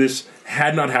imagine if this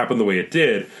had not happened the way it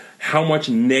did, how much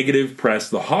negative press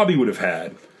the hobby would have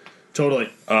had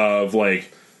Totally. of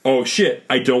like, oh shit,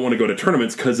 I don't want to go to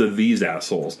tournaments because of these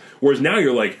assholes. Whereas now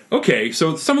you're like, okay,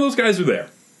 so some of those guys are there.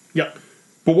 Yep.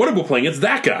 But what about playing against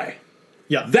that guy?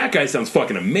 Yeah. That guy sounds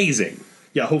fucking amazing.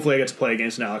 Yeah, hopefully I get to play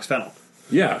against an Alex Fennell.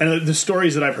 Yeah. And the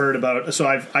stories that I've heard about, so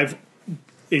I've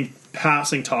in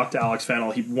passing talked to Alex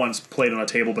Fennell. He once played on a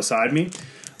table beside me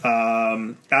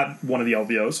at one of the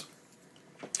LVOs.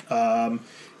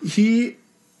 He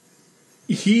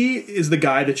is the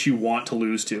guy that you want to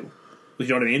lose to. You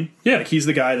know what I mean? Yeah. Like, he's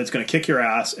the guy that's going to kick your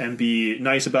ass and be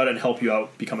nice about it and help you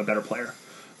out become a better player.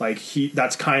 Like,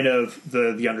 that's kind of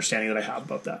the understanding that I have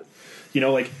about that. You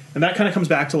know, like, and that kind of comes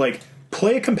back to, like,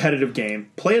 play a competitive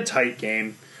game, play a tight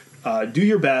game, do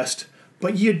your best,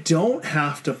 but you don't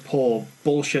have to pull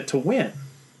bullshit to win,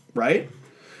 right?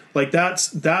 Like,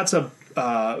 that's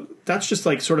just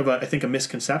like sort of I think a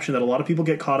misconception that a lot of people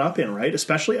get caught up in, right?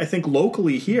 Especially I think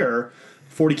locally here,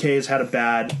 40K has had a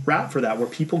bad rap for that, where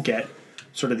people get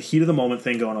sort of the heat of the moment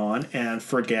thing going on and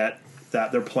forget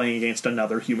that they're playing against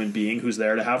another human being who's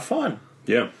there to have fun.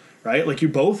 Yeah. Right? Like, you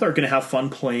both are going to have fun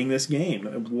playing this game.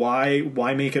 Why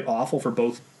make it awful for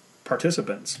both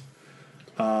participants?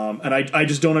 And I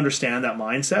just don't understand that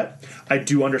mindset. I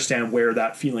do understand where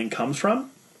that feeling comes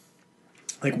from,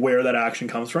 like where that action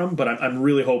comes from. But I'm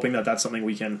really hoping that that's something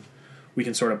we can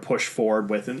sort of push forward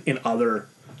with in other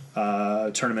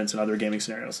tournaments and other gaming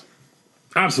scenarios.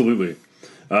 Absolutely.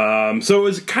 So it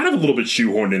was kind of a little bit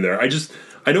shoehorned in there.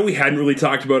 I know we hadn't really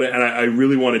talked about it, and I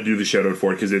really want to do the shout out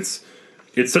for it because it's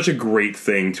such a great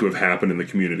thing to have happened in the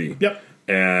community. Yep.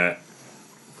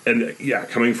 And yeah,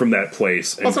 coming from that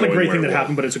place. Well, it's not a great thing that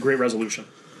happened, but it's a great resolution.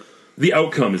 The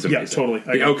outcome is amazing. Yeah, totally.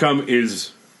 The outcome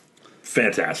is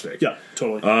fantastic. Yeah,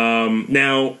 totally.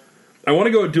 Now, I want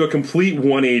to go do a complete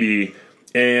 180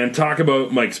 and talk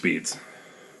about Mike Speeds.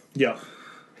 Yeah.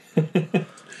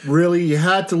 Really, you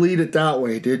had to lead it that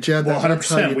way, did you? Well,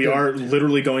 100%. We are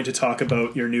literally going to talk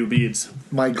about your new beads.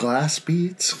 My glass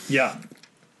beads. Yeah.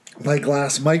 My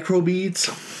glass micro beads.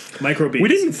 Micro beads. We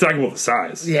didn't talk about the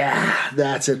size. Yeah,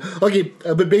 that's it. Okay,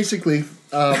 but basically,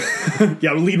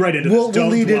 yeah, we'll lead right into this. we'll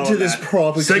lead into this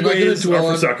probably. Segues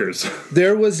are for suckers.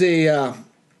 There was a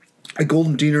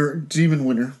Golden Demon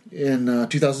winner in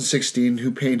 2016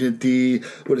 who painted the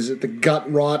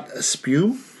Gut Rot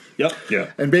Spume. Yep.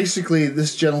 Yeah. And basically,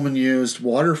 this gentleman used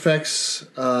water effects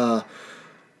and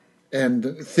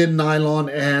thin nylon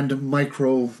and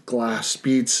micro glass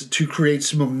beads to create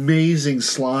some amazing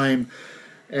slime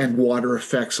and water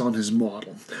effects on his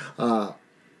model.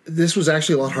 This was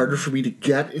actually a lot harder for me to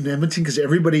get in Edmonton because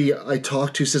everybody I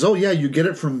talk to says, oh yeah, you get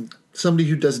it from somebody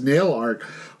who does nail art.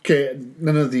 Okay,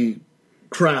 none of the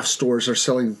craft stores are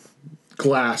selling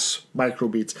glass micro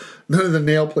beads. None of the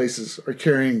nail places are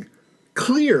carrying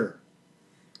clear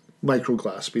micro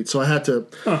glass beads. So I had to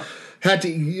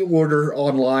order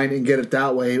online and get it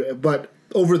that way. But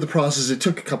over the process, it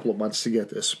took a couple of months to get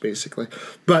this, basically.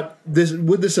 But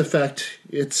with this effect,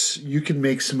 you can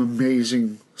make some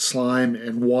amazing slime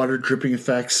and water dripping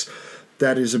effects.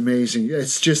 That is amazing.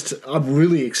 It's just, I'm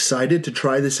really excited to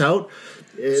try this out.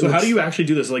 So how do you actually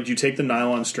do this? Like, do you take the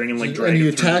nylon string and like drag and you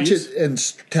it through attach these? it and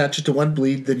attach it to one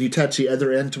bleed, then you attach the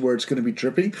other end to where it's going to be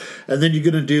dripping, and then you're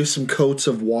going to do some coats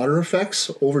of water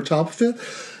effects over top of it.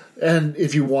 And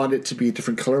if you want it to be a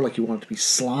different color, like you want it to be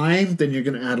slime, then you're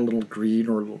going to add a little green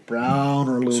or a little brown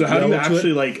or a little. So how do you yellow to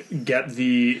actually it. like get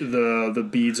the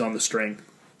beads on the string?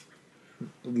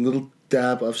 A little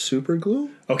dab of super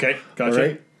glue, Okay, gotcha. all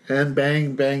right, and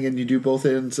bang, bang, and you do both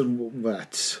ends. And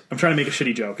what? I'm trying to make a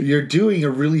shitty joke. You're doing a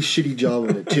really shitty job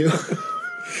of it too.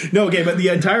 No, okay, but the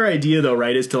entire idea though,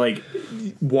 right, is to like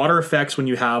water effects when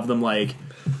you have them like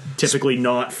typically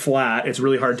not flat. It's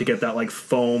really hard to get that like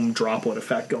foam droplet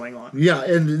effect going on. Yeah,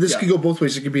 and this Yeah. could go both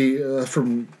ways. It could be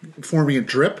from forming a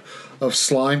drip of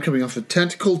slime coming off a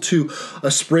tentacle to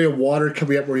a spray of water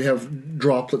coming up where you have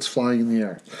droplets flying in the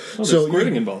air. Oh, so there's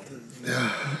squirting involved.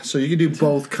 So you can do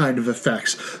both kind of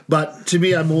effects. But to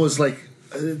me, I'm always like,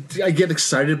 I get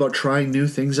excited about trying new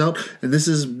things out, and this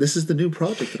is the new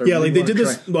project that I Yeah, really like they wanna did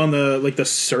this try. on the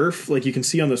surf, like you can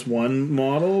see on this one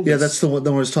model. Yeah, this- that's the one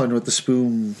I was talking about, the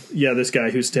spoon. Yeah, this guy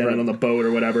who's standing Right. on the boat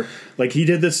or whatever. Like he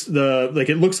did this.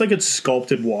 It looks like it's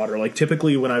sculpted water. Like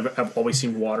typically when I've always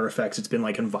seen water effects, it's been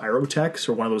like Envirotex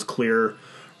or one of those clear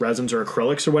resins or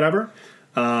acrylics or whatever.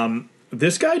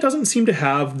 This guy doesn't seem to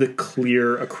have the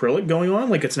clear acrylic going on.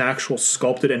 Like it's an actual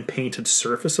sculpted and painted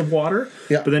surface of water.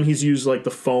 Yeah. But then he's used like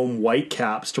the foam white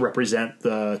caps to represent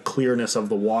the clearness of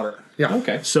the water. Yeah.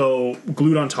 Okay. So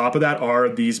glued on top of that are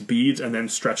these beads, and then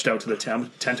stretched out to the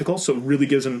tentacles. So it really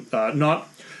gives them not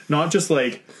just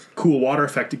like cool water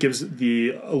effect. It gives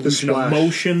the illusion of splash.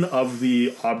 motion of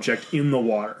the object in the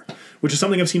water, which is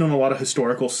something I've seen on a lot of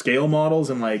historical scale models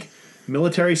and like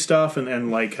military stuff. And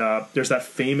like there's that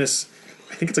famous,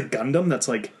 I think it's a Gundam that's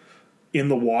like in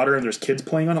the water and there's kids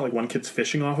playing on it. Like one kid's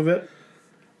fishing off of it.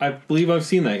 I believe I've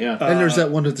seen that. Yeah. And there's that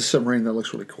one with the submarine that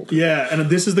looks really cool too. Yeah, and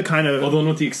this is the kind of... Well, the one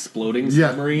with the exploding Yeah.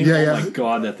 submarine. Yeah, oh yeah. my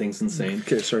god, that thing's insane.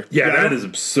 Okay, sorry. Yeah, Yeah, I that don't- is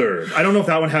absurd. I don't know if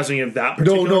that one has any of that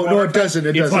particular No, water it doesn't.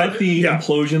 It It's doesn't. like the Yeah.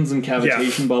 implosions and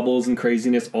cavitation bubbles and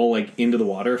craziness all like into the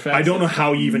water effects. I don't know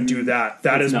how you even do that.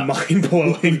 That is It's nuts.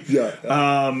 mind-blowing.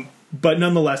 Yeah. But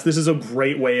nonetheless, this is a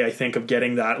great way, I think, of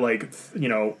getting that, like, you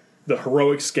know, the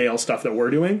heroic scale stuff that we're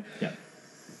doing. Yeah.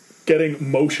 Getting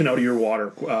motion out of your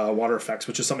water effects,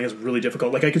 which is something that's really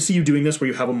difficult. Like, I could see you doing this where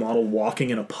you have a model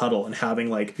walking in a puddle and having,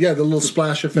 like... Yeah, the little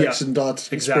splash effects Yeah, and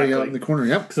dots exactly. spraying out in the corner.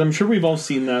 Yep. Because I'm sure we've all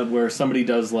seen that where somebody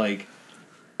does like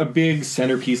a big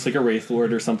centerpiece, like a Wraith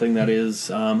Lord or something that is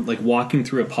like walking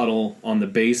through a puddle on the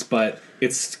base, but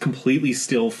it's completely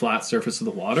still flat surface of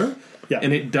the water. Yeah.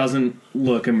 And it doesn't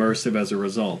look immersive as a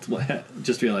result.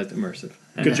 Just realized immersive.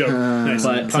 Good joke. Nice.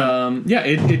 But yeah,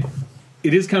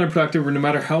 it is kind of productive. No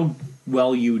matter how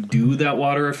well you do that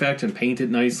water effect and paint it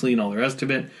nicely and all the rest of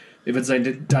it, if it's a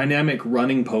dynamic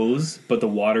running pose, but the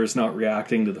water is not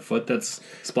reacting to the foot that's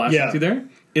splashing Yeah. through there,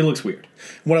 it looks weird.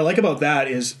 What I like about that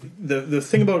is the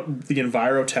thing about the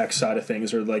Envirotech side of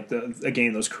things, or like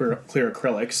those clear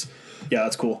acrylics. Yeah,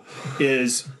 that's cool.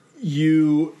 Is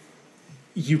you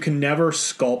can never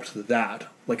sculpt that.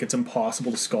 Like, it's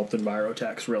impossible to sculpt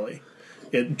Envirotechs, really.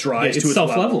 It dries It's to its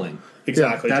level. self-leveling.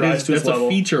 Exactly. That dries is to its that's a level.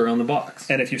 feature on the box.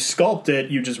 And if you sculpt it,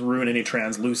 you just ruin any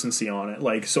translucency on it.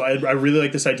 Like, so I really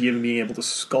like this idea of being able to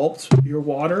sculpt your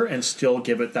water and still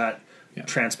give it that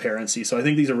transparency. So I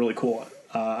think these are really cool.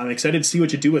 I'm excited to see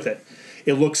what you do with it.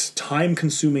 It looks time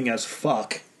consuming as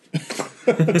fuck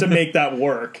to make that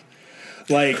work.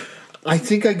 Like, I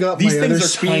think I got These my things other are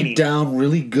speed tiny. down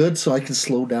really good, so I can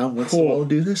slow down once in a Cool. while and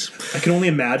do this. I can only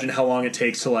imagine how long it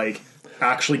takes to like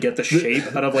actually get the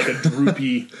shape out of like a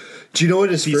droopy. Do you know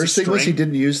what his Piece of first thing was? He string.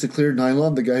 didn't use the clear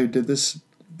nylon. The guy who did this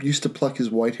used to pluck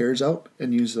his white hairs out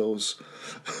and use those.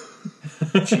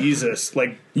 Jesus,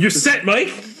 like You're set,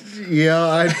 Mike. Yeah,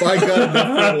 I got enough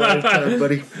for a lifetime,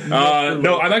 buddy.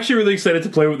 No, I'm actually really excited to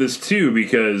play with this too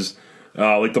because,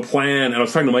 like, the plan, and I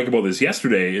was talking to Mike about this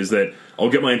yesterday, is that I'll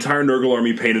get my entire Nurgle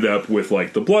army painted up with,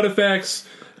 like, the blood effects,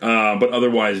 but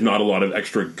otherwise not a lot of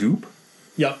extra goop.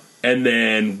 yep. And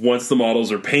then once the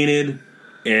models are painted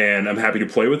and I'm happy to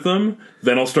play with them,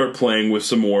 then I'll start playing with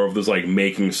some more of this, like,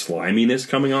 making sliminess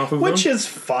coming off of Which them. is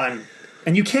fun.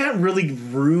 And you can't really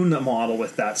ruin a model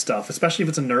with that stuff, especially if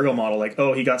it's a Nurgle model. Like,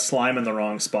 oh, he got slime in the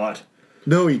wrong spot.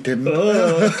 No, he didn't.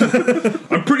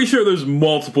 I'm pretty sure there's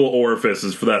multiple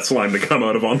orifices for that slime to come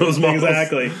out of on those models.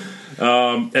 Exactly.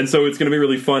 And so it's going to be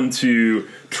really fun to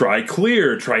try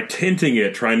clear, try tinting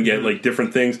it, try and get like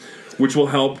different things, which will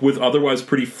help with otherwise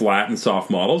pretty flat and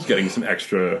soft models, getting some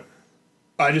extra.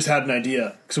 I just had an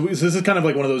idea. So this is kind of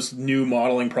like one of those new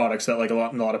modeling products that like a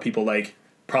lot of people like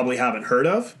probably haven't heard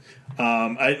of.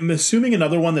 I'm assuming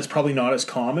another one that's probably not as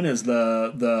common is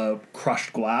the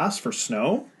crushed glass for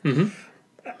snow. Mm-hmm.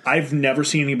 I've never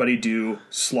seen anybody do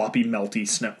sloppy, melty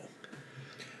snow.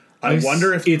 I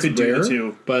wonder if you could do the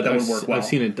two, but that would work well. I've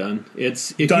seen it done.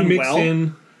 It's if Done you mix well?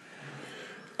 in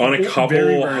On a couple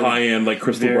Very rarely. high-end like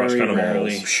crystal Very brush kind of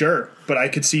rarely. models. Sure, but I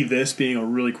could see this being a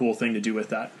really cool thing to do with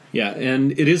that. Yeah,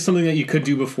 and it is something that you could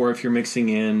do before if you're mixing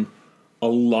in a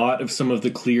lot of some of the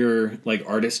clear like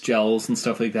artist gels and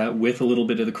stuff like that with a little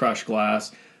bit of the crushed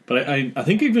glass. But I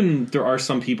think even there are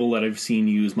some people that I've seen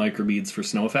use microbeads for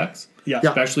snow effects. Yeah.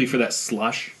 Especially for that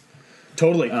slush.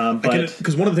 Totally, but-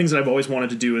 because one of the things that I've always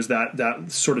wanted to do is that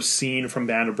sort of scene from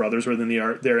Band of Brothers where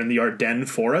they're in the Ardennes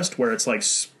forest where it's like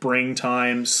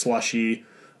springtime, slushy,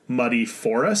 muddy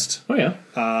forest. Oh yeah.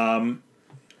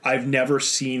 I've never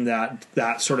seen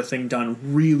that sort of thing done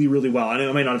really, really well.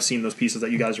 I might not have seen those pieces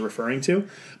that you guys are referring to,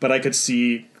 but I could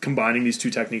see combining these two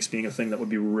techniques being a thing that would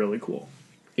be really cool.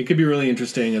 It could be really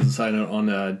interesting as a side note on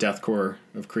the Deathcore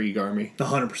of Krieg Army.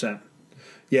 100%.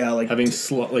 Yeah, like Having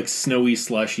like snowy,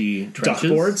 slushy duck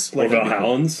trenches. boards, Or like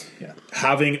Valhallans. Yeah.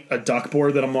 having a duck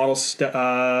board that a model's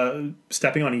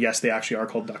stepping on. Yes, they actually are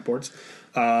called duck boards.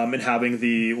 And having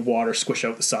the water squish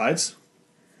out the sides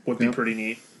would be pretty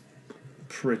neat.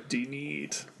 Pretty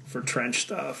neat for trench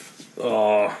stuff.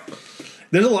 Oh,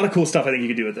 There's a lot of cool stuff I think you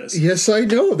could do with this. Yes, I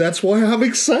know. That's why I'm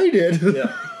excited.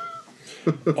 Yeah.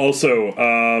 also,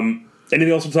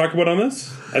 anything else to talk about on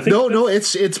this? I think No,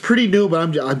 it's pretty new, but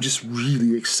I'm just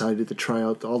really excited to try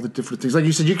out all the different things. Like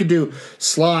you said, you could do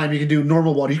slime, you could do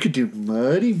normal water, you could do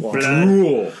muddy water,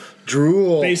 Drool.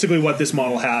 drool. Basically, what this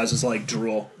model has is like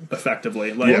drool,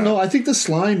 effectively. Like, Well, no, I think the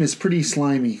slime is pretty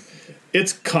slimy.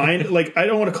 it's kind like I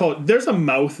don't want to call it. There's a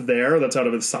mouth there that's out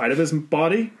of the side of his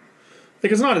body,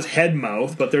 Like, it's not his head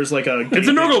mouth, but there's like a... It's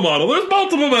a Nurgle model. There's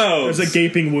multiple mouths. There's a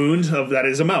gaping wound that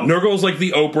is a mouth. Nurgle's like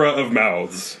the Oprah of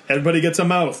mouths. Everybody gets a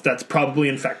mouth that's probably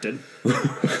infected.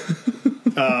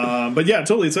 But yeah,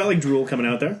 totally. It's not like drool coming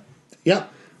out there. Yeah.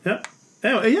 Yeah.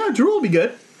 Anyway, yeah, drool will be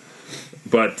good.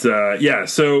 But yeah,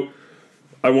 so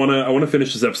I wanna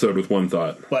finish this episode with one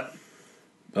thought, What?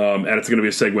 and it's gonna be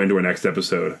a segue into our next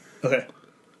episode. Okay.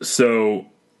 So,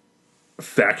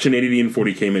 faction ADD and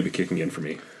 40k may be kicking in for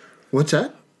me. What's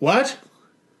that? What?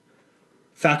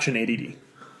 Faction ADD.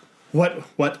 What?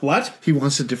 He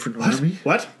wants a different army?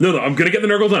 What? No, I'm gonna get the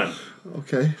Nurgle done.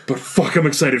 Okay. But fuck, I'm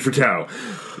excited for Tau.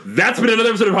 That's been another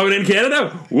episode of Hobbit in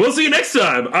Canada. We'll see you next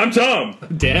time. I'm Tom.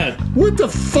 Dan. What the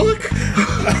fuck?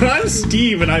 I'm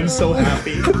Steve, and I'm so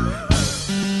happy.